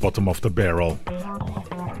Davis with Bottom of the Barrel.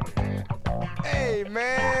 Hey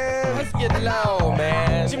man, let's get low,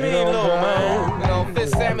 man. What you mean low, man? You know,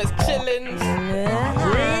 Fish Sam is chillin'.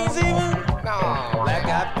 Greens even? No, Black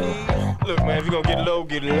Eyed Peas. Look, man, if you gonna get low,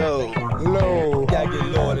 get low. Low. You gotta get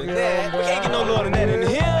lower than that. We can't get no lower than that in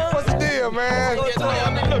here. What's the deal, man?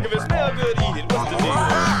 Look, if it smell good, eat it. What's the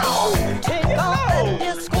deal?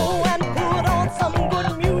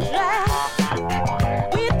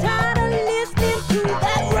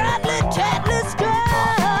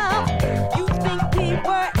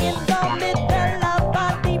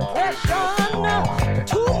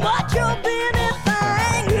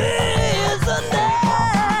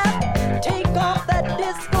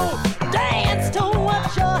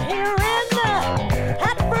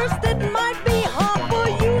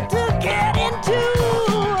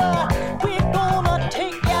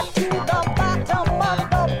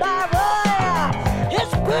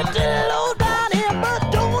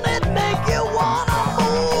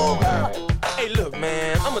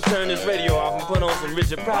 from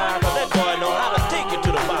Richard Pryor, 'cause that boy know how to take it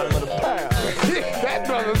to the bottom of the barrel. That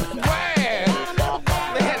brother's bad.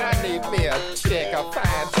 Man, I need me a chick, a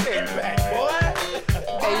fine chick back, boy.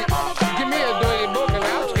 Hey, give me a dirty book and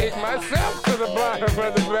I'll take myself to the bottom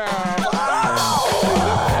of the barrel.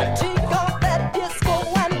 Take off that disco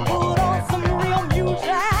and put on some real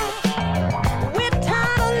music. We're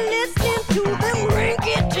tired of listening to them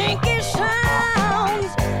rinky-dinky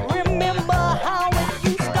sounds. Remember how it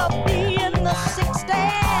used to be in the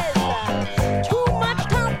 60s? Too much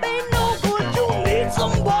top ain't no good. You need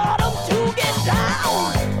some bottom to get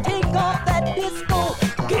down. Take off that disco,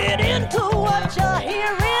 get into what you're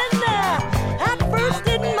hearing. At first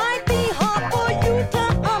it might be hard for you to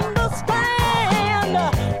understand.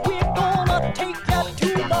 We're gonna take you to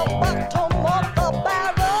the bottom of the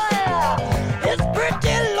barrel. It's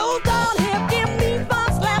pretty low down here. Give me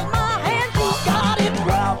five, slap my hand. You got it,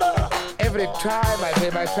 brother. Every time I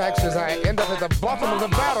pay my taxes, I end up at the bottom of the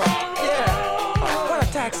barrel. Yeah. What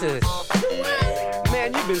are taxes? Man,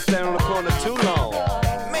 you've been standing on the corner too long.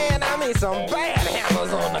 Man, I mean some bad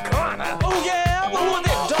hammers on the corner. Oh, yeah? Well, who was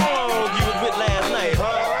that dog you was with last night,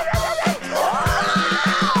 huh?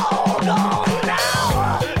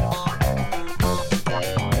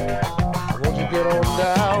 Won't you get on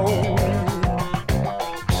down?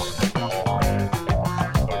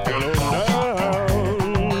 Get on down.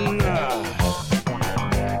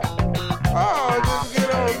 Oh, just get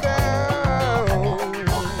on down.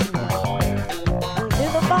 To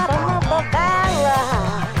the bottom of the barrel.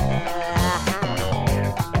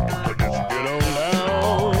 Just get on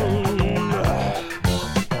down.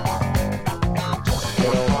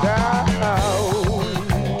 Get on down.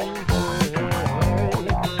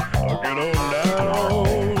 Get on down.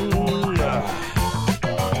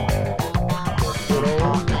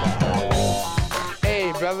 Hey,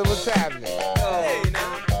 brother, what's happening? Hey,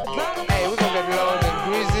 we're gonna get low in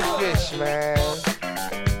greasy fish, man.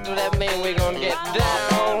 Do that mean we're gonna get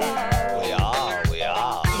down? We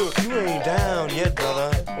are. Look, you ain't down yet, brother.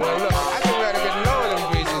 Well, look, I think we ought to get low in them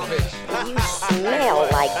greasy fish. You smell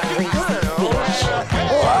like greasy fish.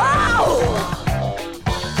 Wow!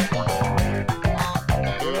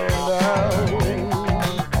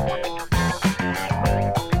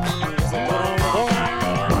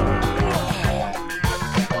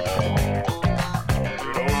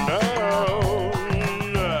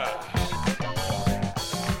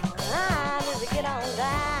 Get on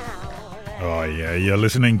down. Oh, yeah, you're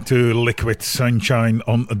listening to Liquid Sunshine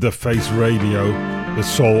on The Face Radio, the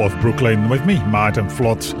soul of Brooklyn, with me, Martin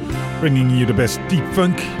Flot, bringing you the best deep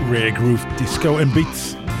funk, rare groove, disco and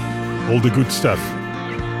beats. All the good stuff.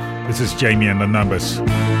 This is Jamie and the Numbers.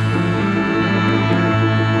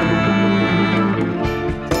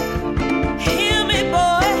 Hear me,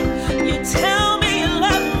 boy. You tell me you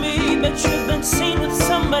love me, but you've been seen with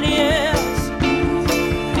somebody else.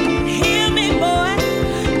 Hear me, boy.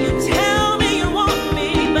 You tell me you want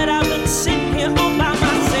me, but I've been sitting here all by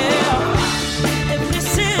myself. If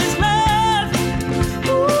this is love,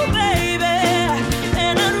 ooh, baby,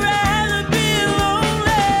 then I'd rather be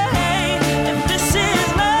lonely. If this is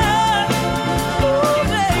love, ooh,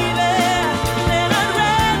 baby, then I'd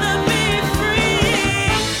rather be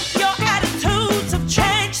free. Your attitudes have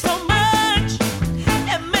changed so much.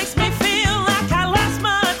 It makes me feel like I lost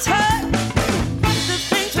my touch.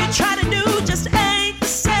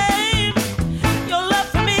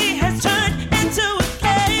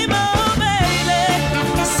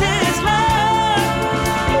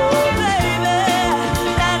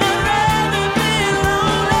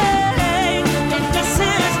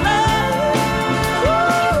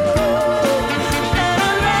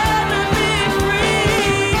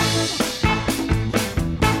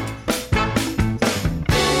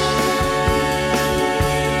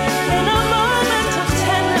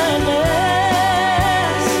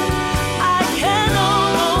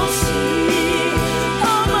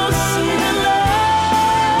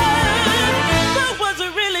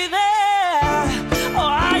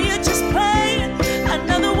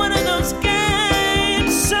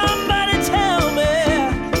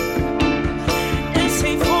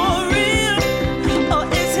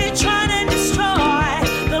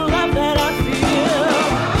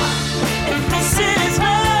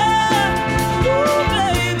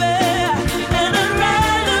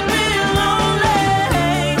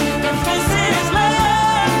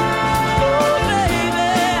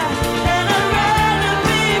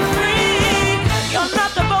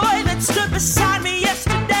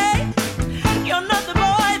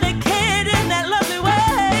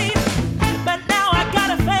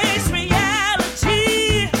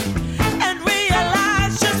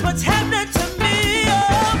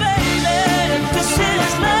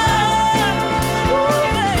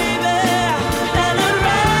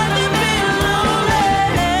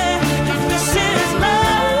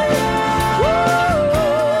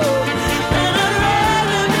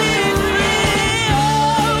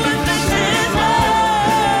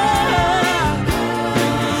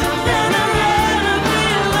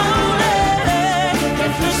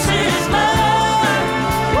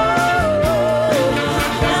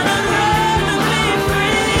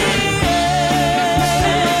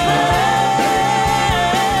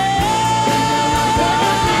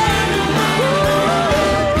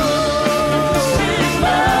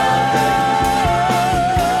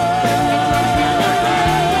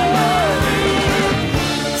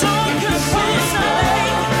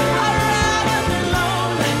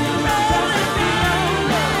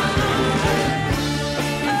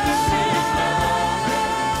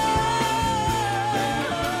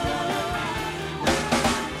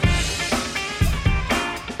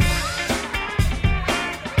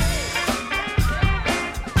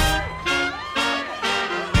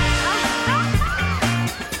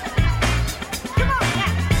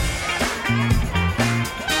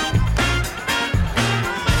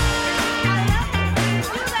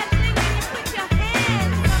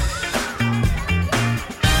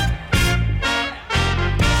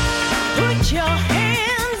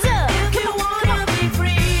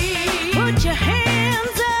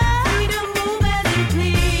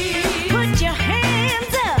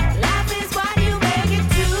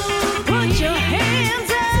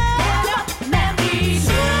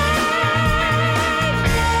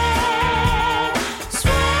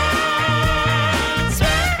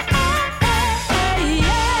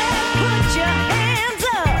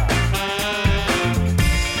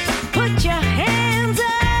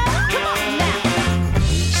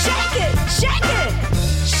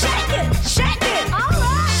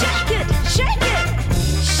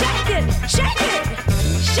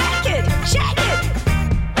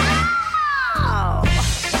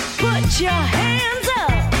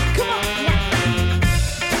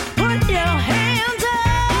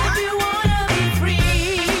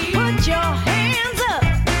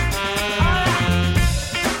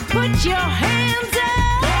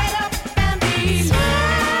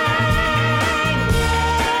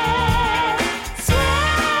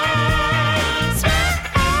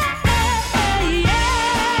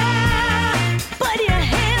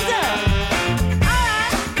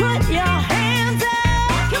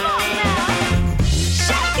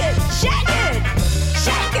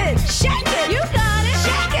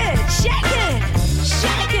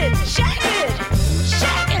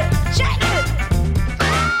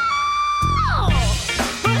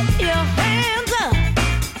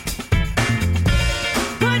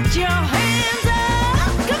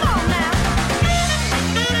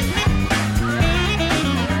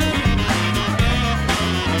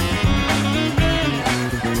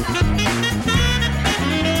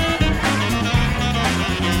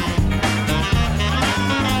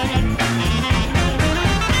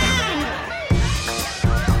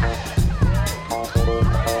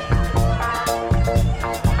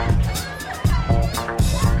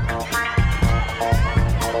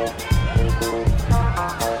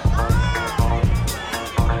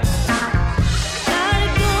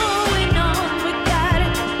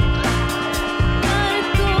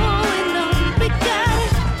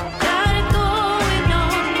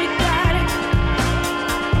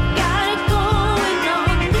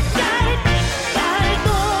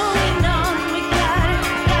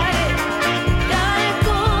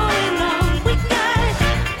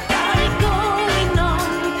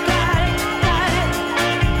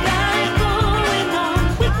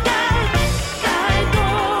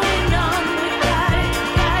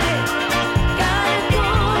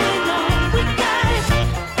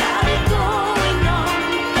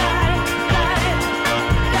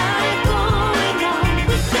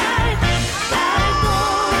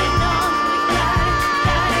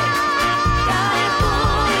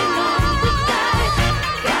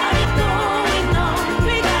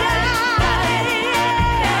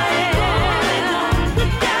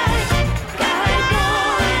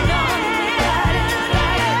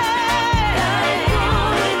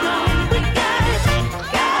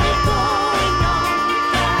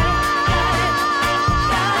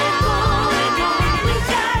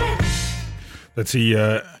 That's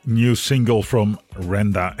the new single from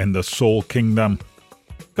Renda and the Soul Kingdom,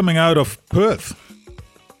 coming out of Perth,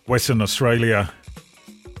 Western Australia.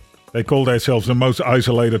 They call themselves the most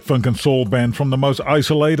isolated funk and soul band from the most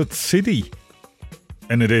isolated city.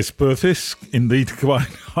 And it is. Perth is indeed quite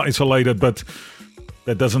isolated, but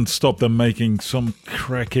that doesn't stop them making some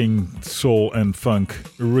cracking soul and funk.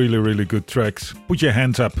 Really, really good tracks. Put Your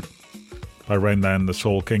Hands Up by Renda and the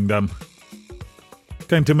Soul Kingdom.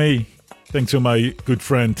 Came to me thanks to my good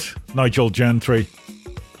friend Nigel Gentry.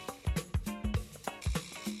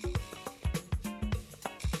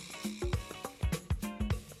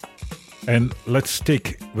 And let's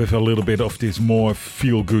stick with a little bit of this more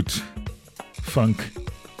feel-good funk.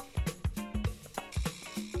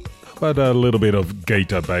 But a little bit of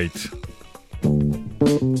Gator Bait.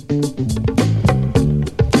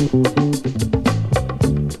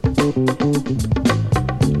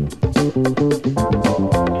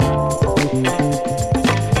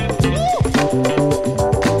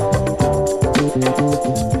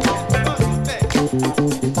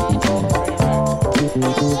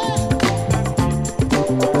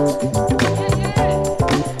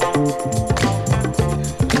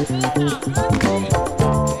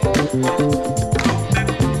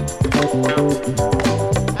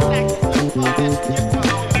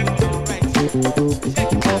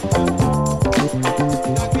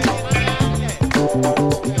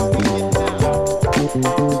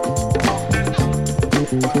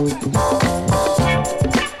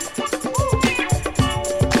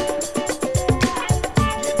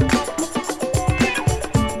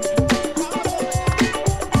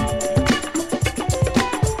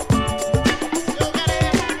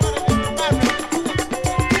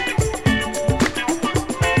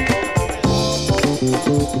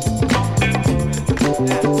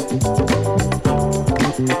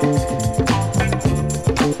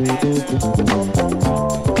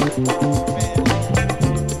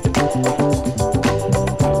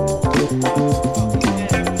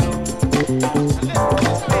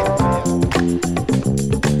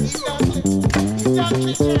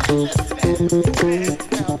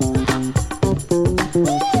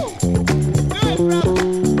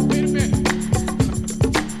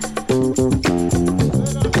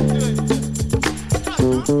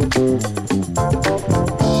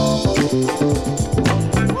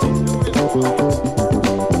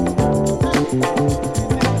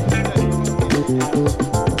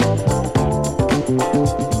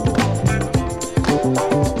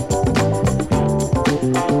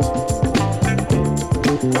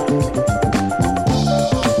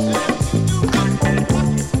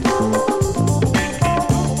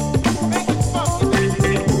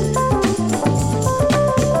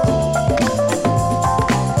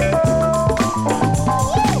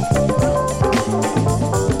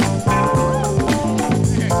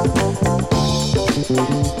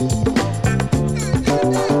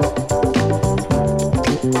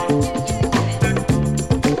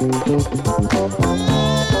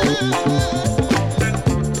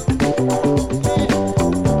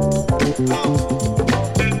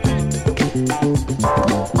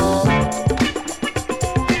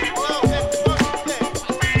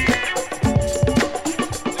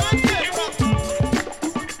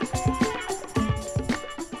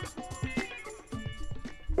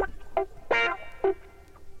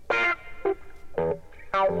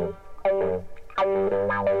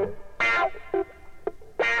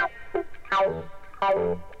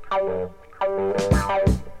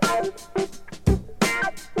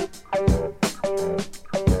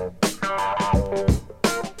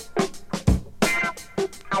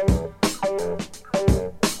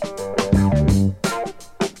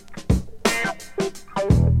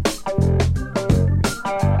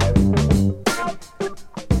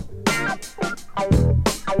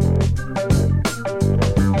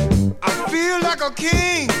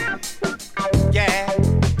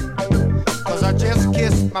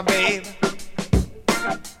 my baby.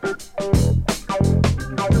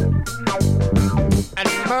 And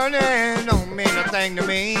money don't mean a thing to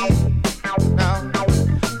me, no,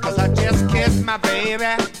 'cause I just kissed my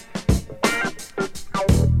baby.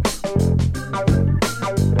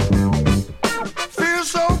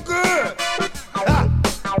 Feels so good, 'cause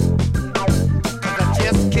I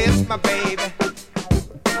just kissed my baby.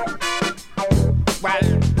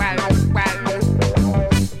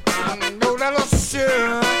 No little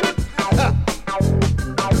sure,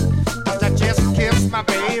 'cause I just kissed my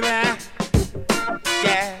baby.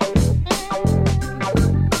 Yeah.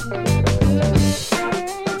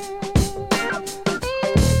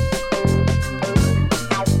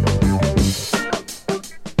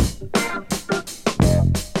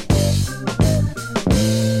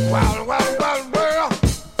 Wild, wild, wild world.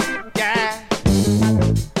 Yeah.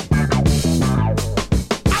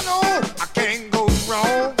 I know I can't go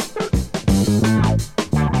wrong.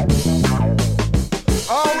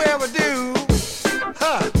 All we ever do,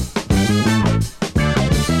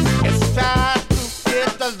 is try to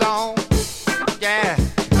get along. Yeah.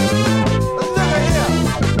 Look at here.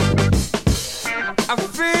 I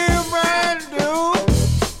feel brand new,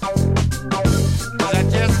 'cause I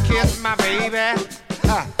just kissed my baby.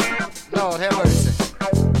 Lord have mercy.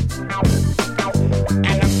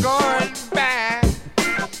 And I'm going back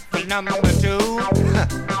for number 2,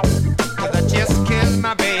 'cause I just kissed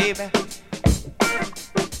my baby.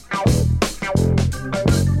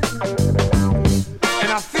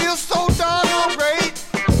 And I feel so doggone great,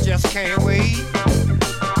 just can't wait.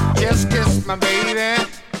 Just kissed my baby.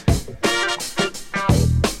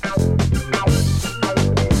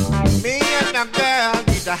 Me and the girl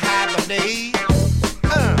need to have a date.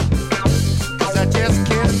 'Cause I just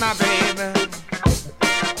kissed my baby.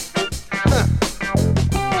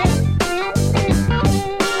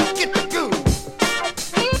 Get the groove.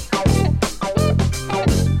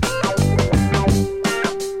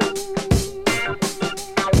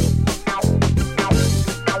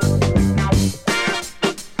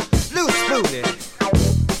 Loose booty.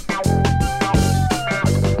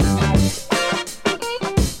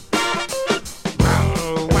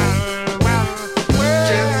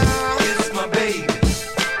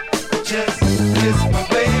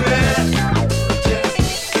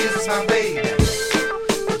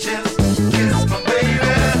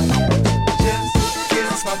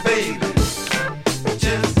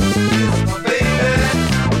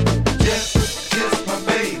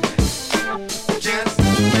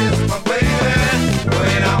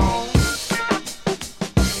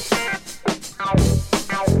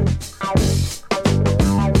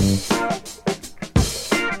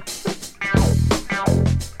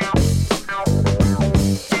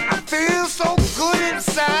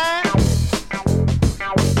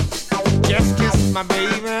 My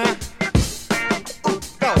baby.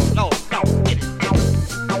 No, no, no.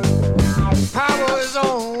 Power is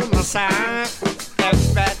on my side.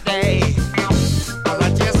 That's that day. 'Cause I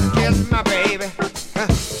just kissed my baby.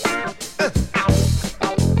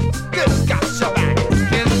 Good God, somebody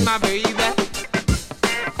kissed my baby.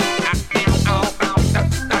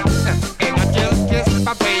 And I just kissed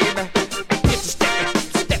my baby. Get to step,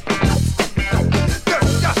 step, step. Good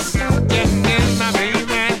God, just kissed my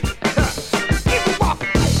baby.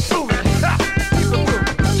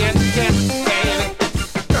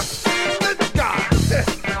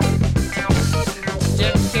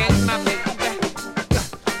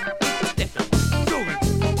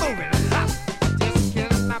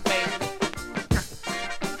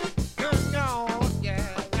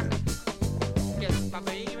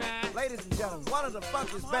 One of the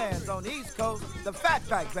funkiest bands on the East Coast, the Fat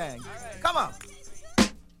Pack Band. Come on.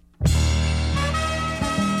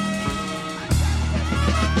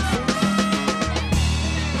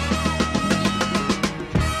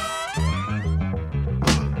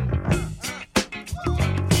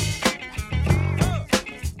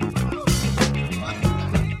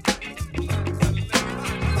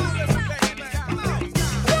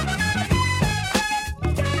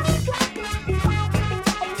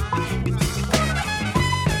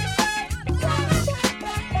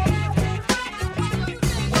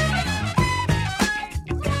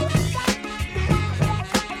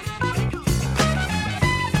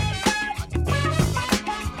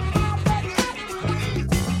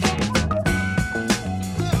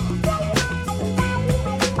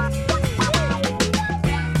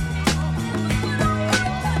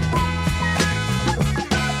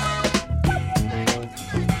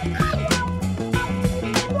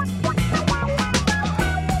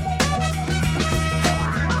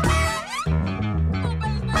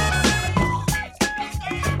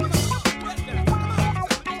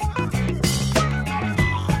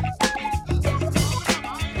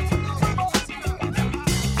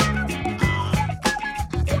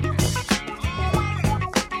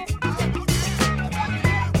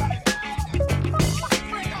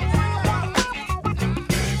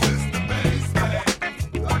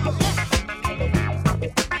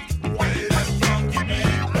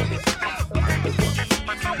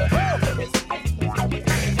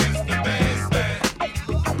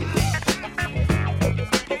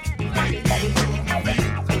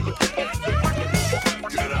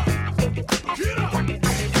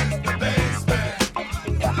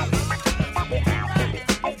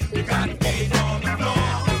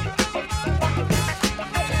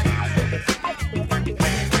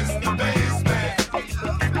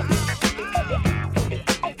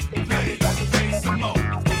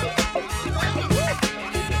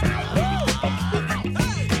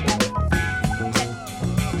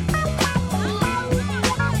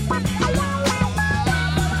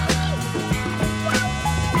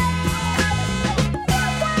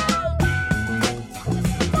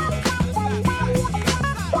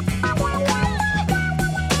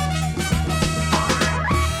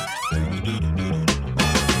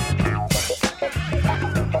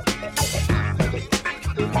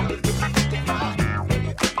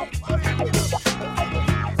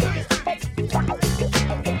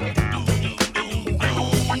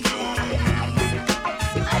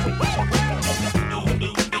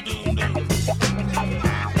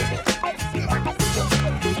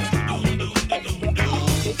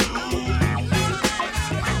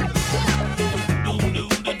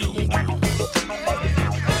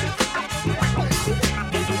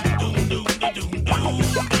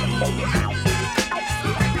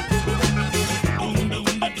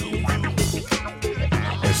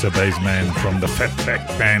 Mr. Bassman from the Fatback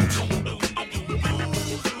Band.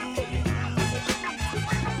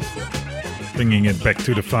 Bringing it back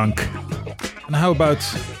to the funk. And how about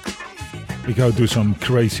we go do some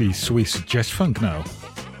crazy Swiss jazz funk now?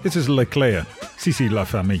 This is Leclerc, Sissi La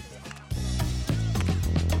Famille.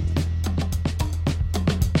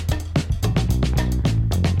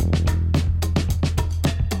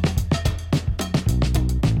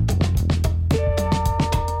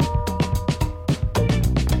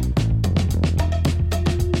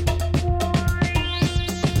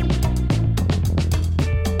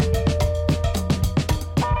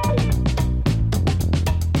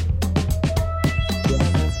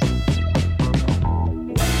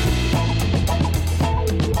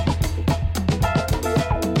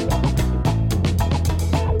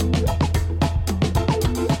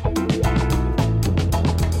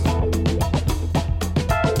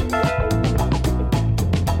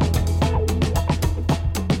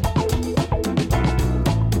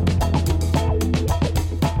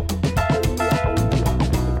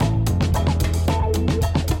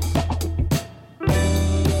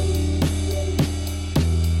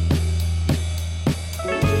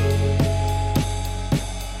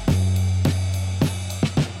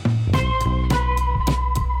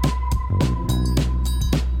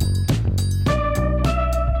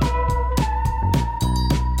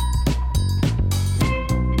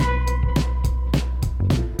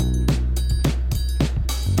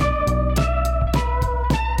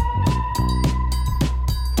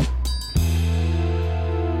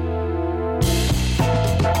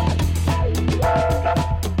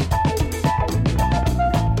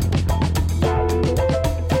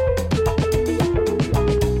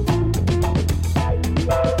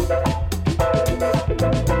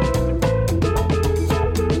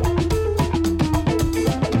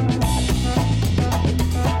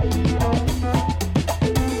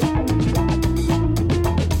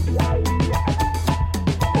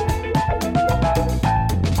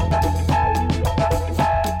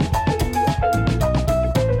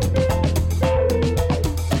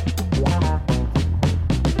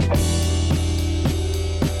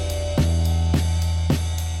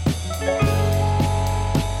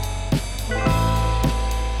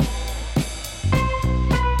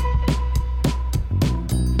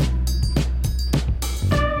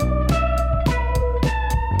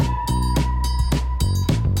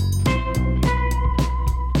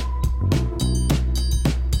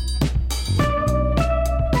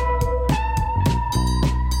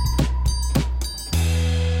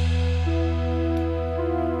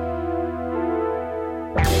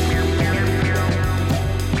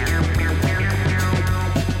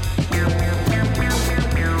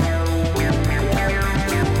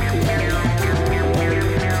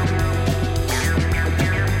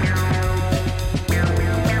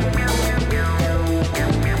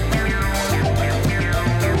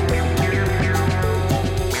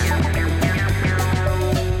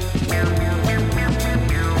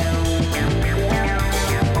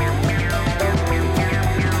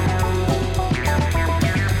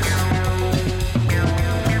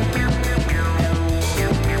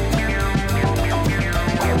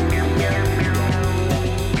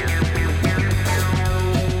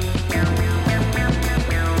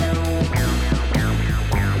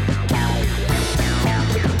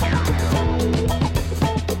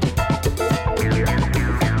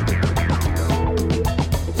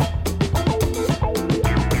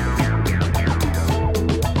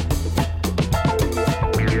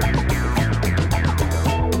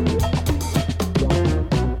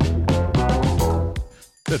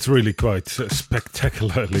 That's really quite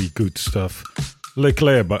spectacularly good stuff.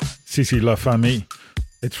 Leclerc by Sissi La Famille.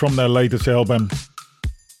 It's from their latest album.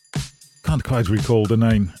 Can't quite recall the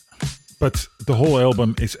name. But the whole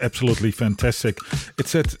album is absolutely fantastic.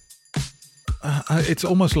 It's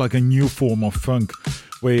almost like a new form of funk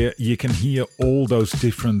where you can hear all those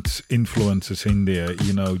different influences in there,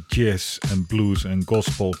 you know, jazz and blues and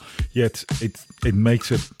gospel, yet it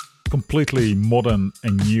makes it completely modern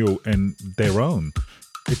and new and their own.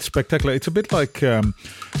 It's spectacular. It's a bit like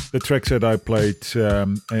the tracks that I played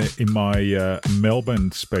in my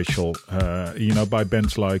Melbourne special, by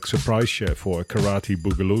bands like Surprise Chef or Karate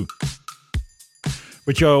Boogaloo,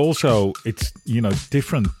 which are also, it's,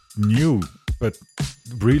 different, new, but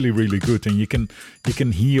really, really good, and you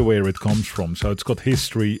can hear where it comes from. So it's got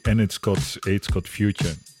history and it's got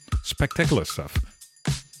future. Spectacular stuff.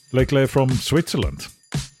 Leclerc from Switzerland.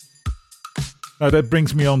 Now that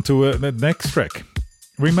brings me on to the next track.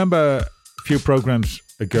 Remember a few programs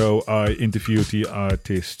ago I interviewed the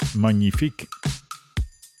artist Magnifique,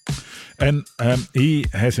 And he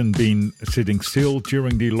hasn't been sitting still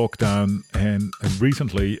during the lockdown, and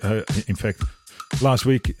recently, in fact, last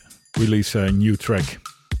week, released a new track.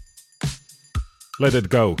 Let It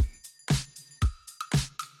Go,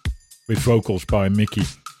 with vocals by Mickey.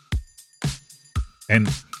 And,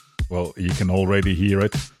 well, you can already hear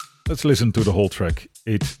it. Let's listen to the whole track.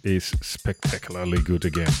 It is spectacularly good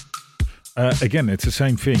again. Again, it's the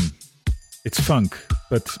same thing. It's funk,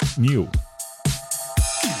 but new.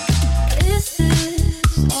 Is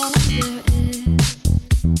this all there is?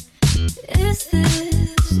 Is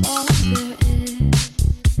this all there is?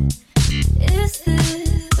 Is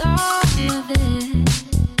this all of it?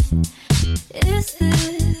 Is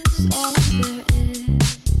this all there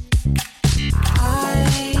is?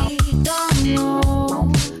 I don't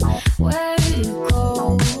know where to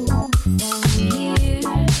go from here.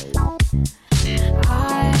 I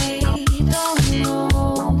don't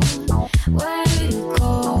know where to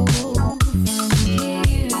go from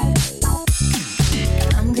here.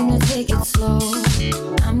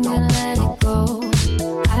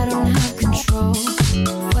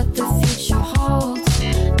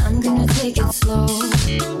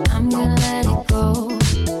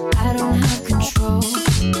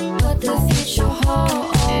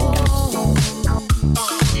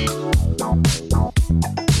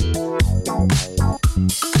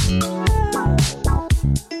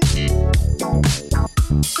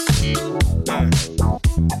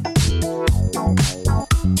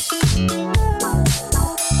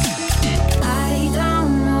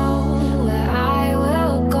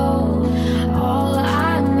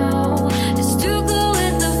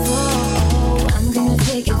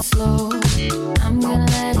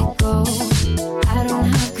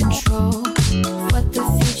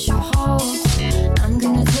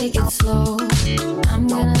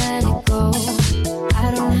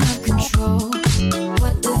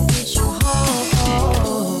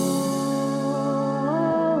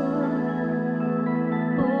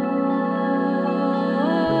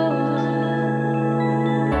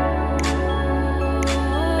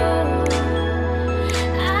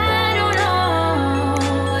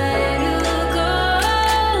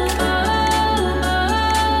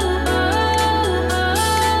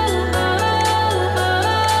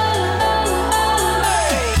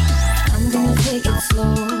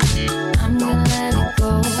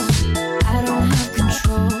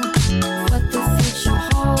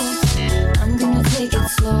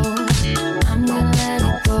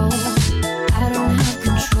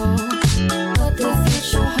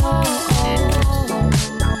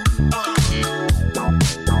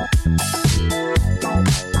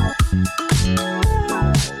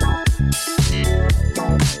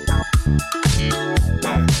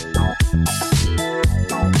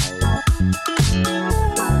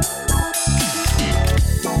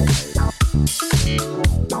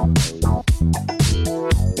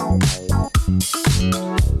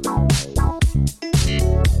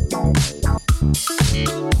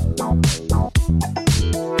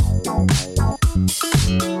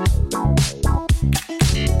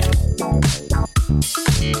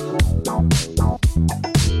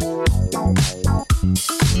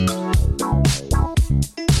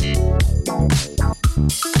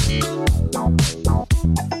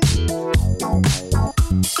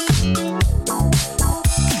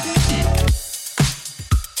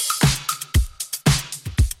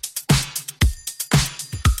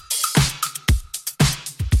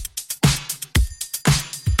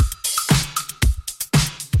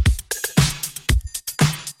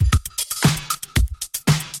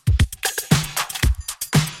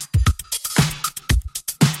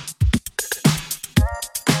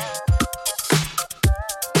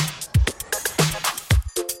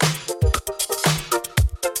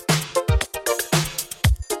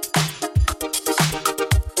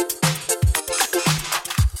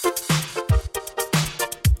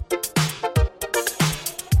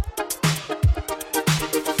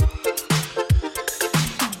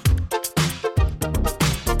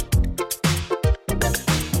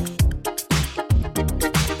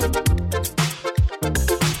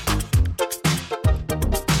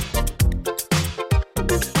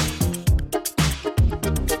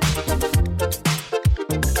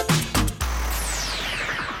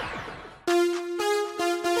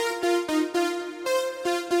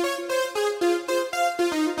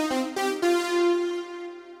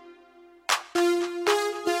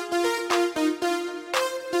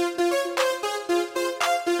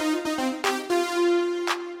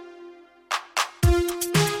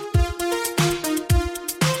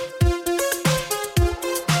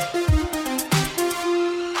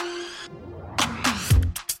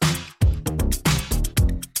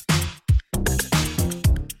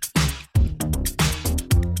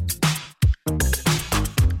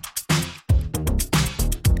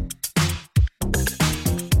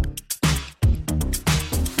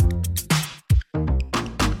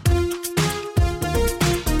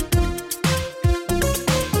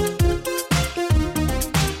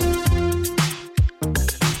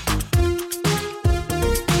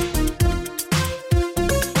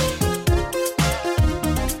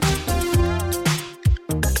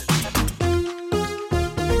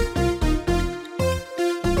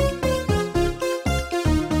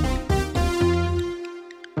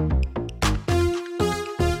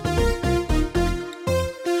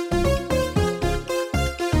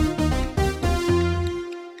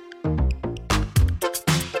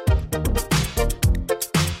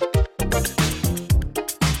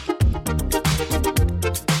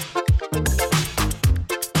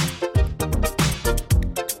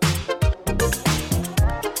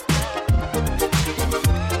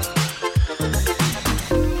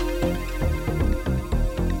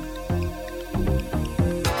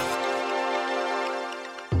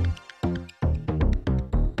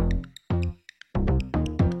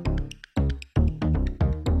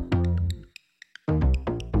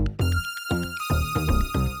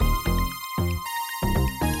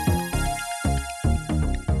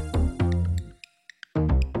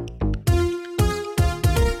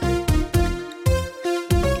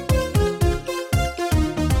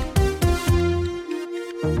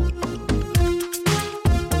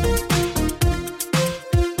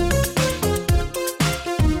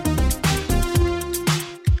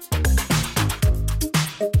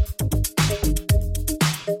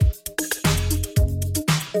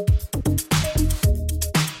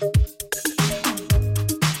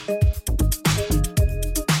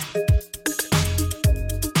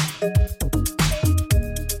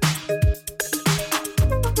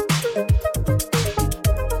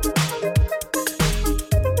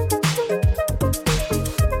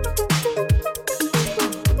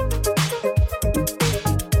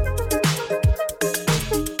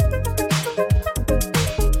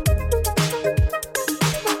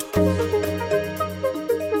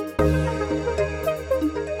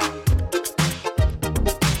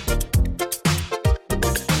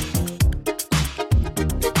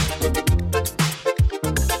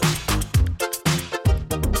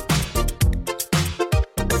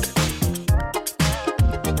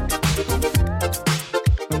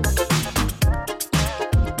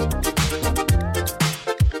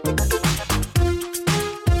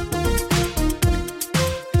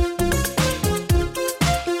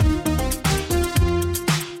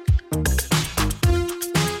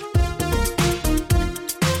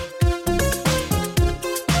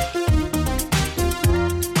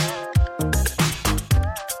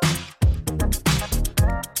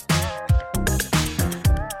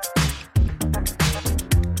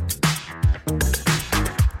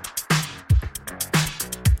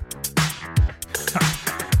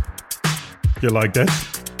 You like that?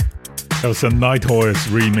 That was a Nighthorse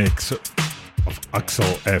remix of Axel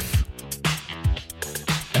F.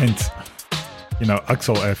 And, you know,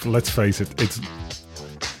 Axel F, let's face it, it's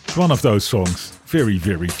one of those songs. Very,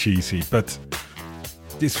 very cheesy, but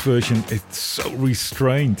this version, it's so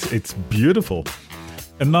restrained. It's beautiful.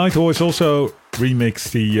 And Nighthorse also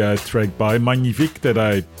remixed the track by Magnifique that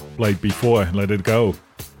I played before, Let It Go.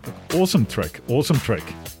 Awesome track, awesome track.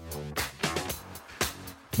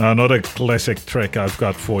 Now another classic track I've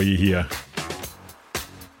got for you here.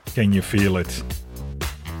 Can you feel it?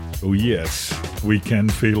 Oh yes, we can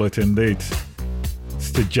feel it indeed.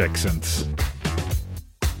 It's the Jacksons.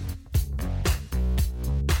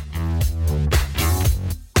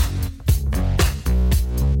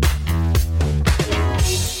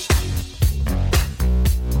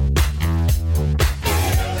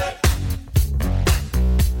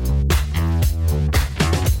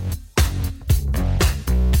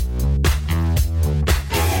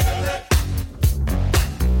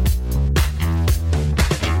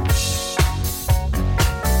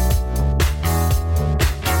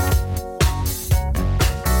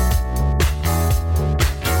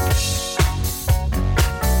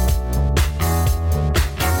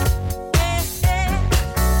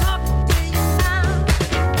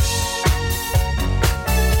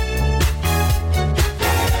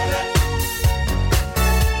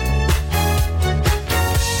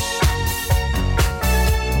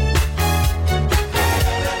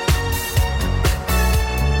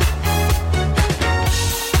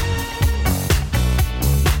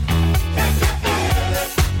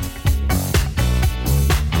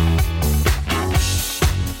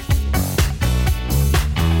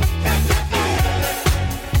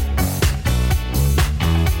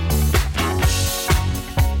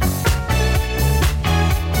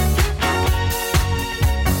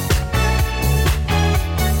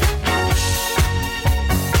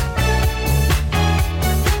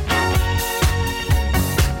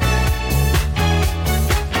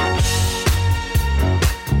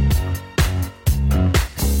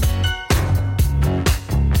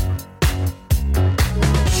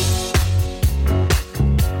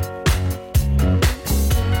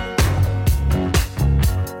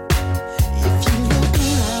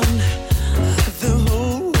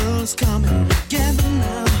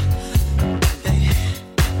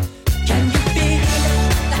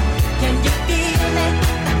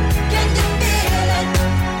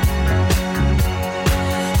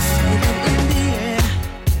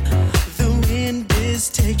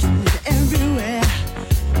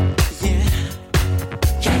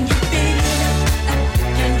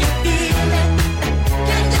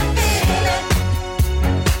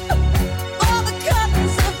 All the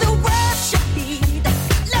colors of the world should be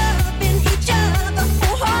loving each other.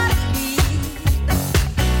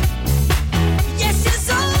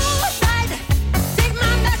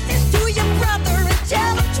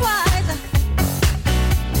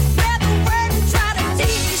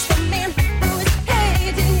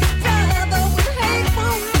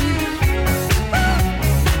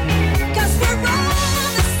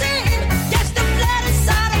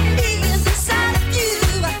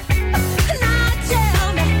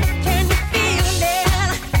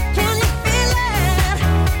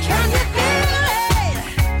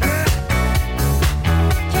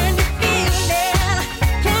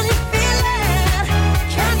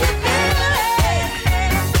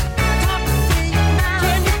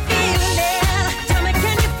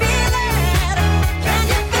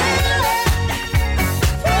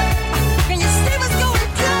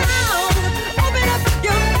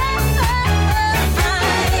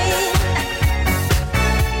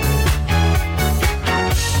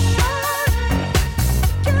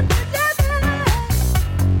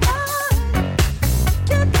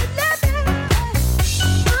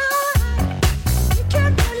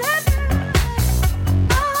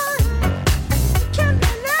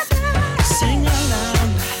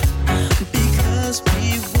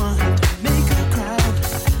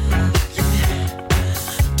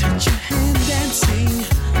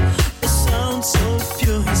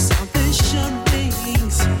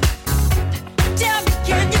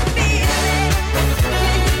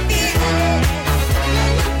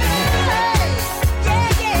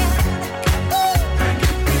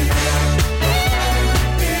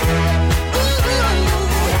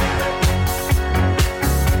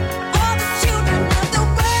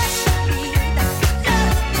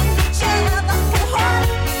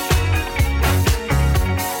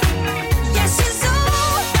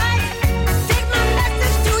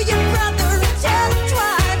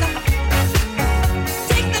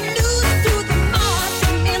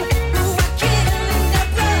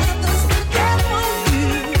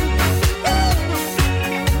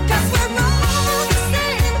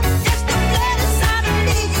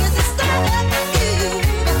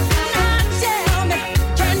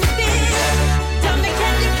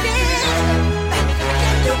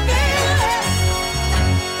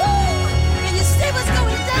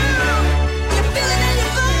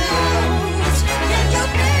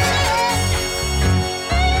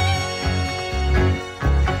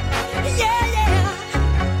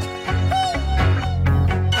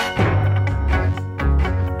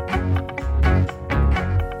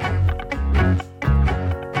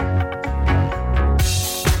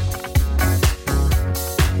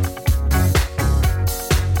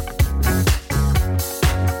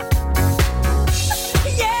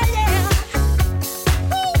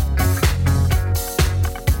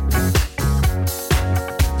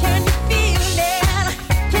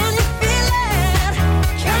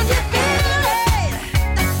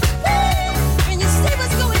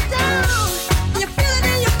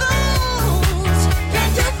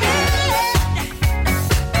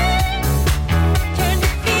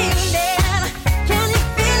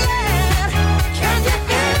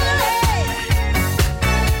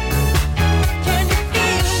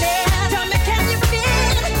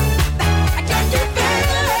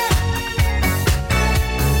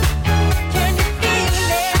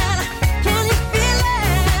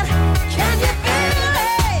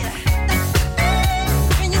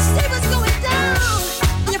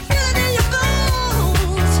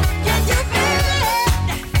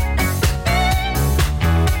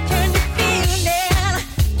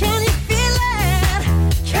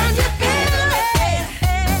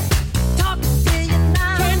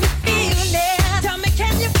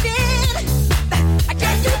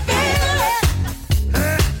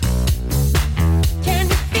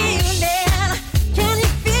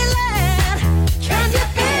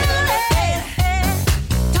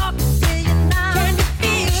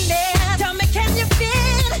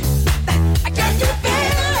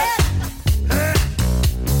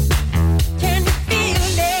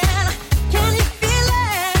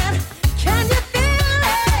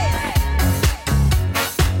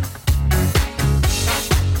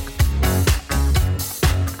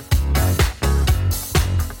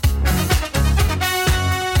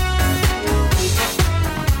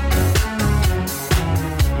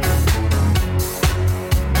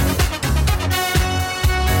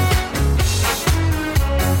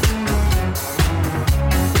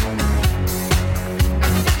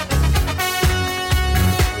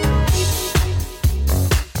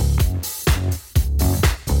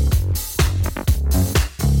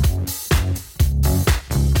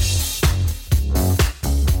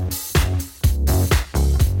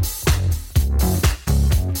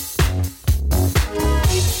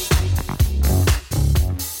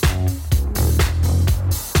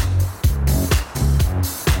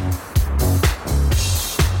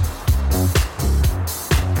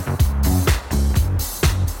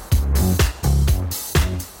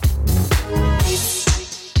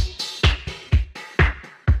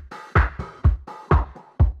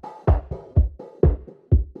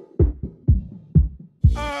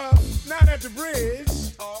 the bridge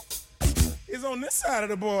is on this side of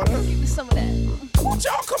the border. Some of that. Won't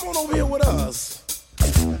y'all come on over here with us?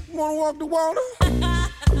 Wanna walk the water? And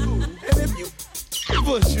if you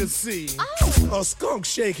ever should see a skunk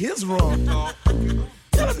shake his rump,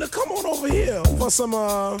 tell him to come on over here for some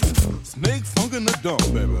Snake funk in the dump,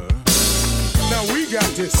 baby. Now we got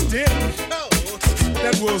this stick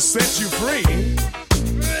that will set you free.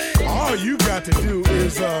 All you got to do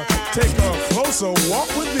is take a closer walk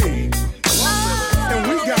with me. And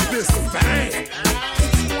we got this thing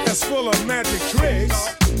that's full of magic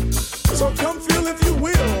tricks. So come feel, if you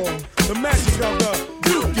will, the magic of the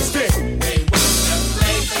Dookie stick. They want to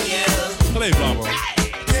play for you. Play, Baba.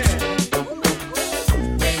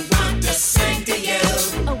 They want to sing to you.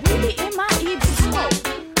 A weedy in my ear.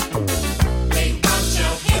 They want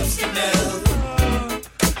your hips to move.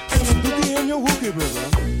 And a dookie in your hookie, baby.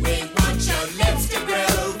 We want your lips to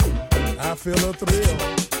groove. I feel a thrill.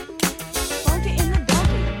 Funky in the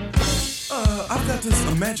I've got this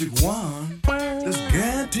magic wand that's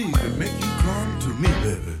guaranteed to make you come to me,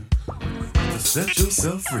 baby, to set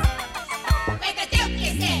yourself free.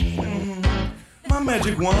 My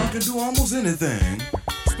magic wand can do almost anything,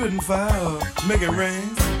 spitting fire, making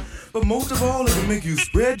rain, but most of all, it can make you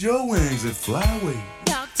spread your wings and fly away.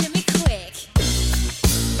 Talk to me quick.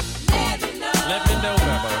 Let me know,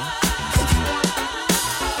 Baba.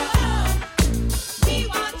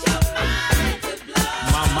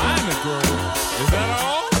 My mind is growing. Is that all?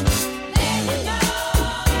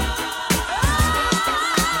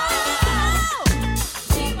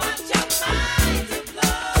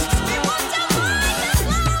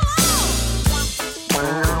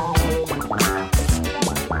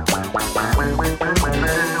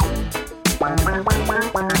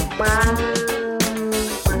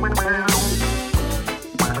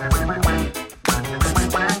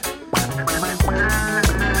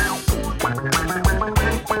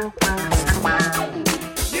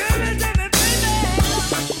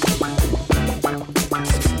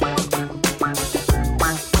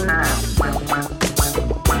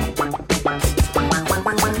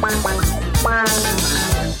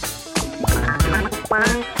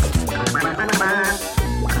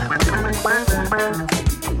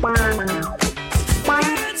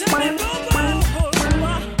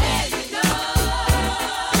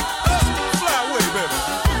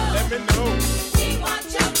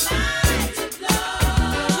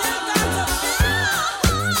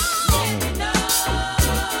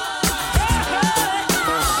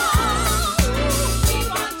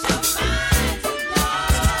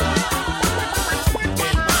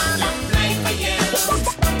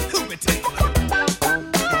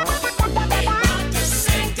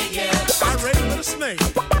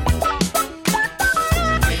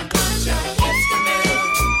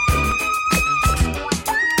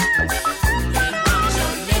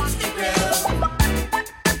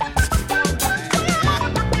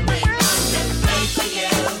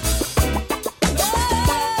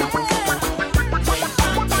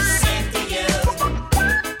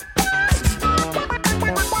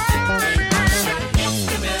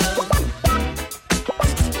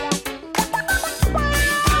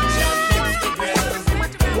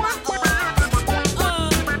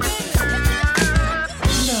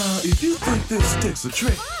 A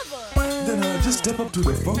trick. Then just step up to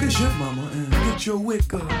the funky shit, mama, and get your wick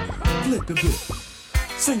flick a bit.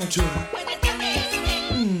 Sing it, children.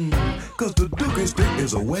 Cause the Dookie stick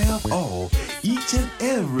is aware of all, each and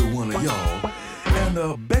every one of y'all,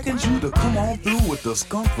 and beckons you to come on through with the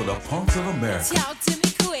skunk for the punks of America. Talk to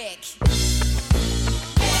me quick.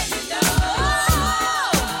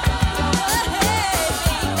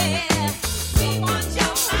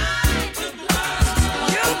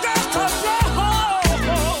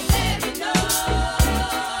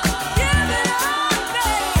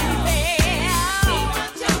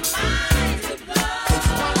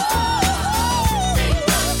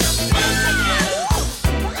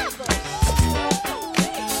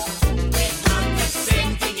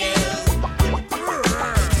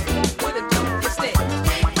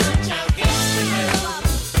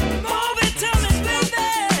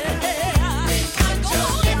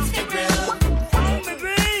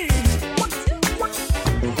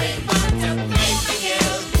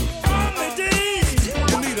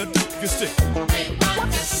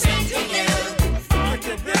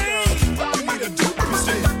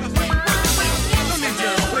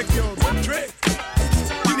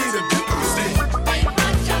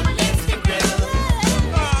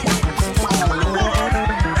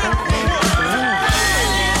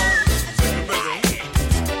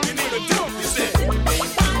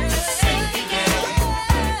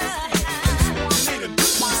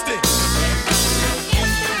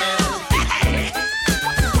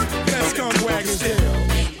 I can tell.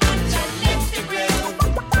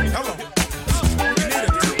 Hello. You need a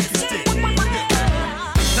turkey stick.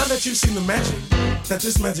 Now that you've seen the magic that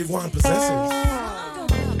this magic wand possesses,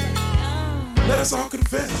 let us all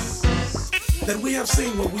confess that we have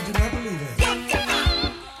seen what we do not believe in.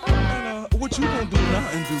 And, what you gonna do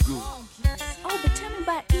now in Dugu? Oh, but tell me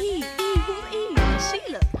about Eve. Who Eve?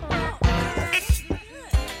 Sheila.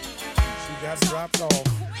 She got dropped off.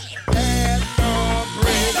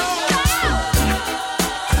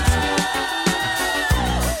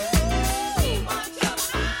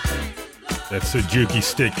 That's a Jukey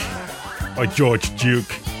Stick by George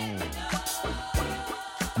Duke.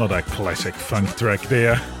 Not a classic funk track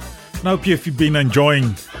there. And I hope you've been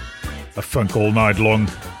enjoying a funk all night long.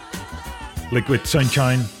 Liquid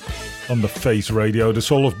Sunshine on the Face Radio, the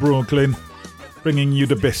soul of Brooklyn, bringing you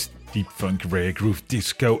the best deep funk, rare groove,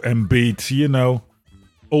 disco and beats. You know,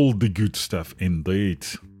 all the good stuff indeed.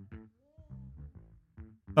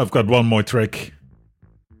 I've got one more track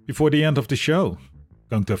before the end of the show.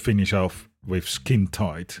 Going to finish off with Skin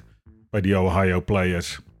Tight by the Ohio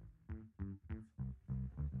Players.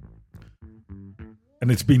 And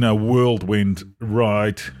it's been a whirlwind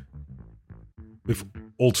ride with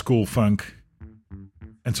old school funk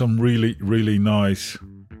and some really, really nice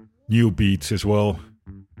new beats as well.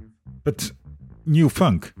 But new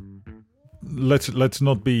funk. Let's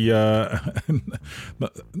not be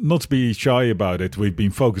not be shy about it. We've been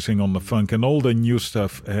focusing on the funk, and all the new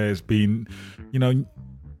stuff has been, you know,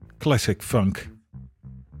 classic funk.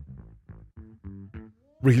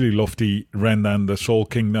 Really love the Randan, the Soul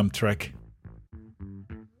Kingdom track.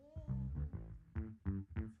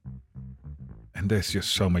 And there's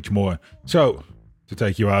just so much more. So, to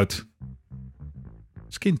take you out,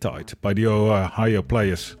 Skin Tight by the Ohio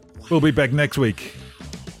Players. We'll be back next week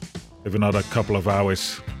with another couple of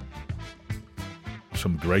hours.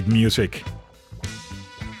 Some great music.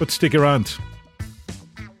 But stick around.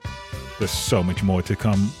 There's so much more to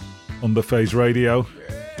come on the Face Radio.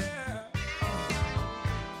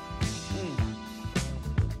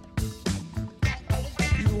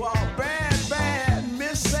 You are bad, bad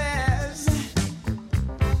misses,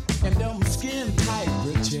 and them skin tight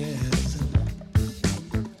britches,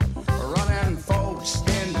 running folks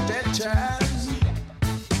in ditches.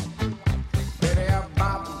 They have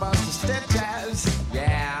about to bust the stitches,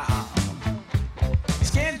 yeah.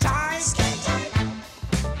 Skin tight,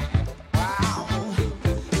 wow.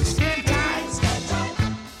 Skin tight,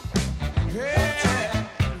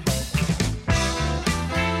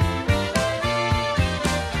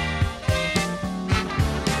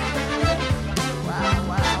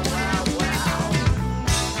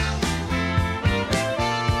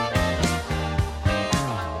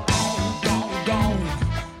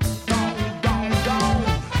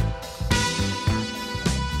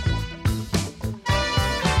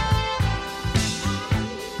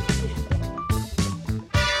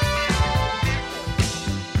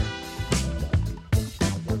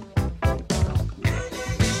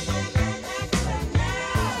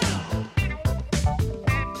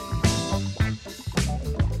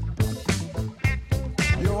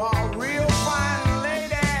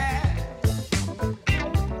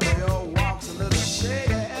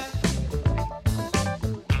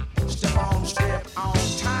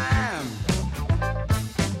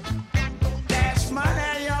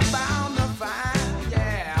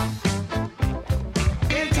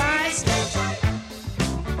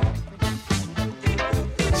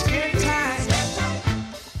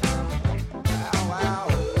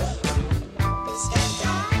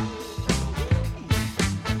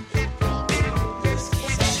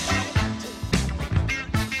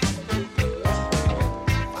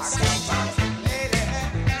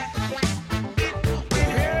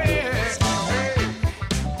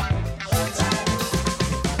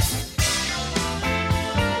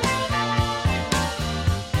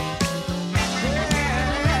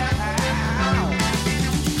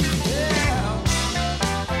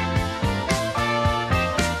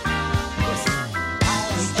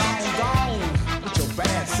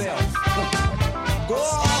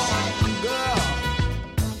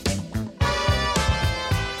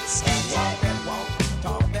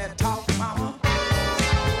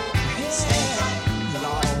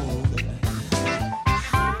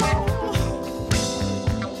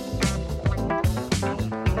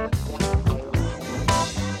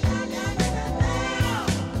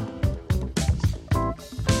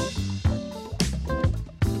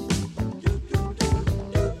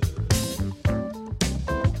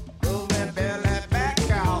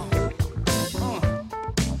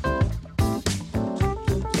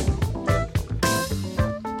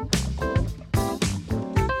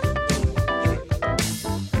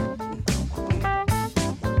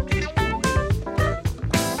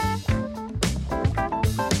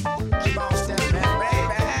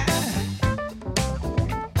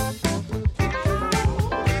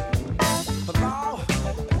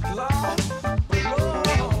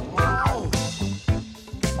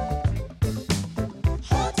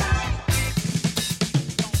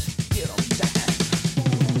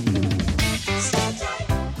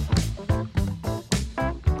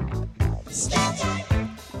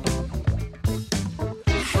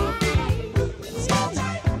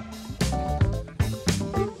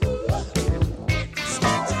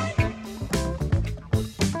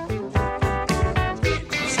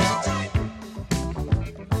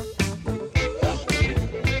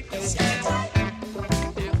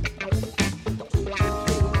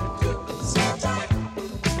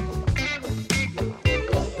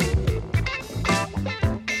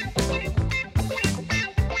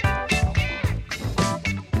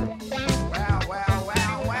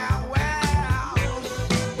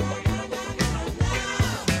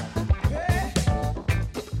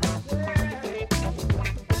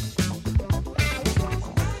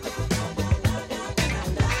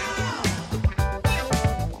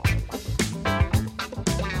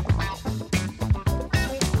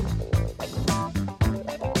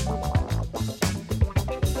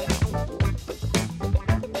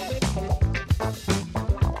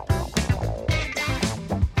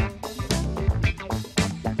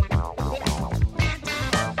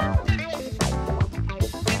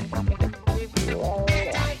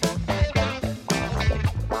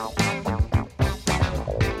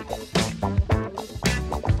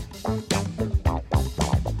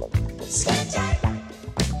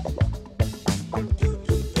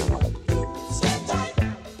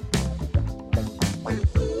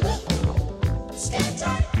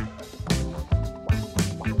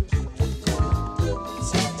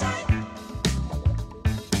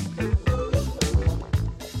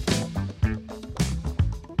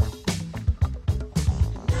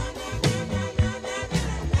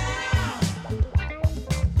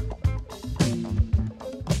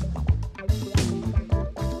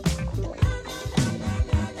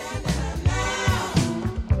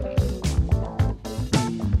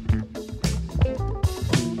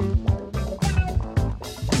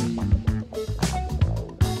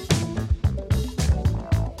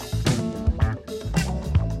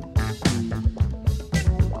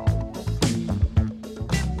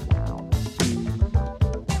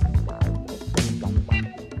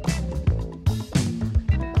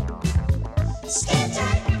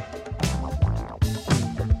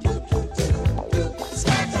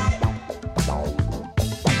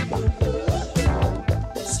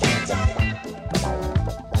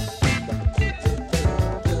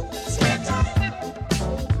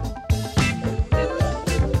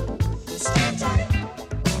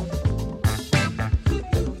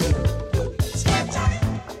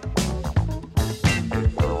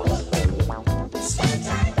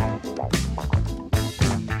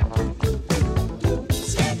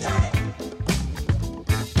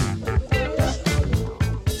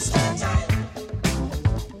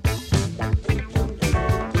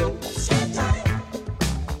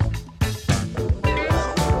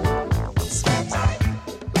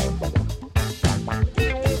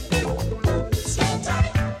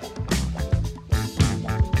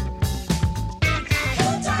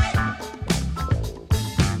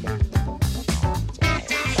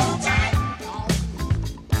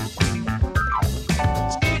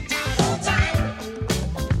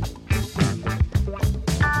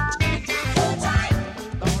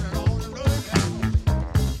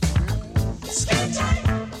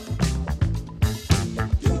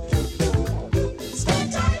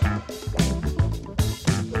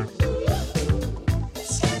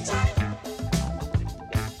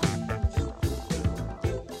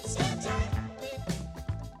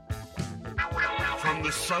 From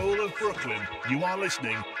the soul of Brooklyn, you are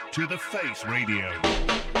listening to The Face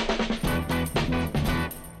Radio.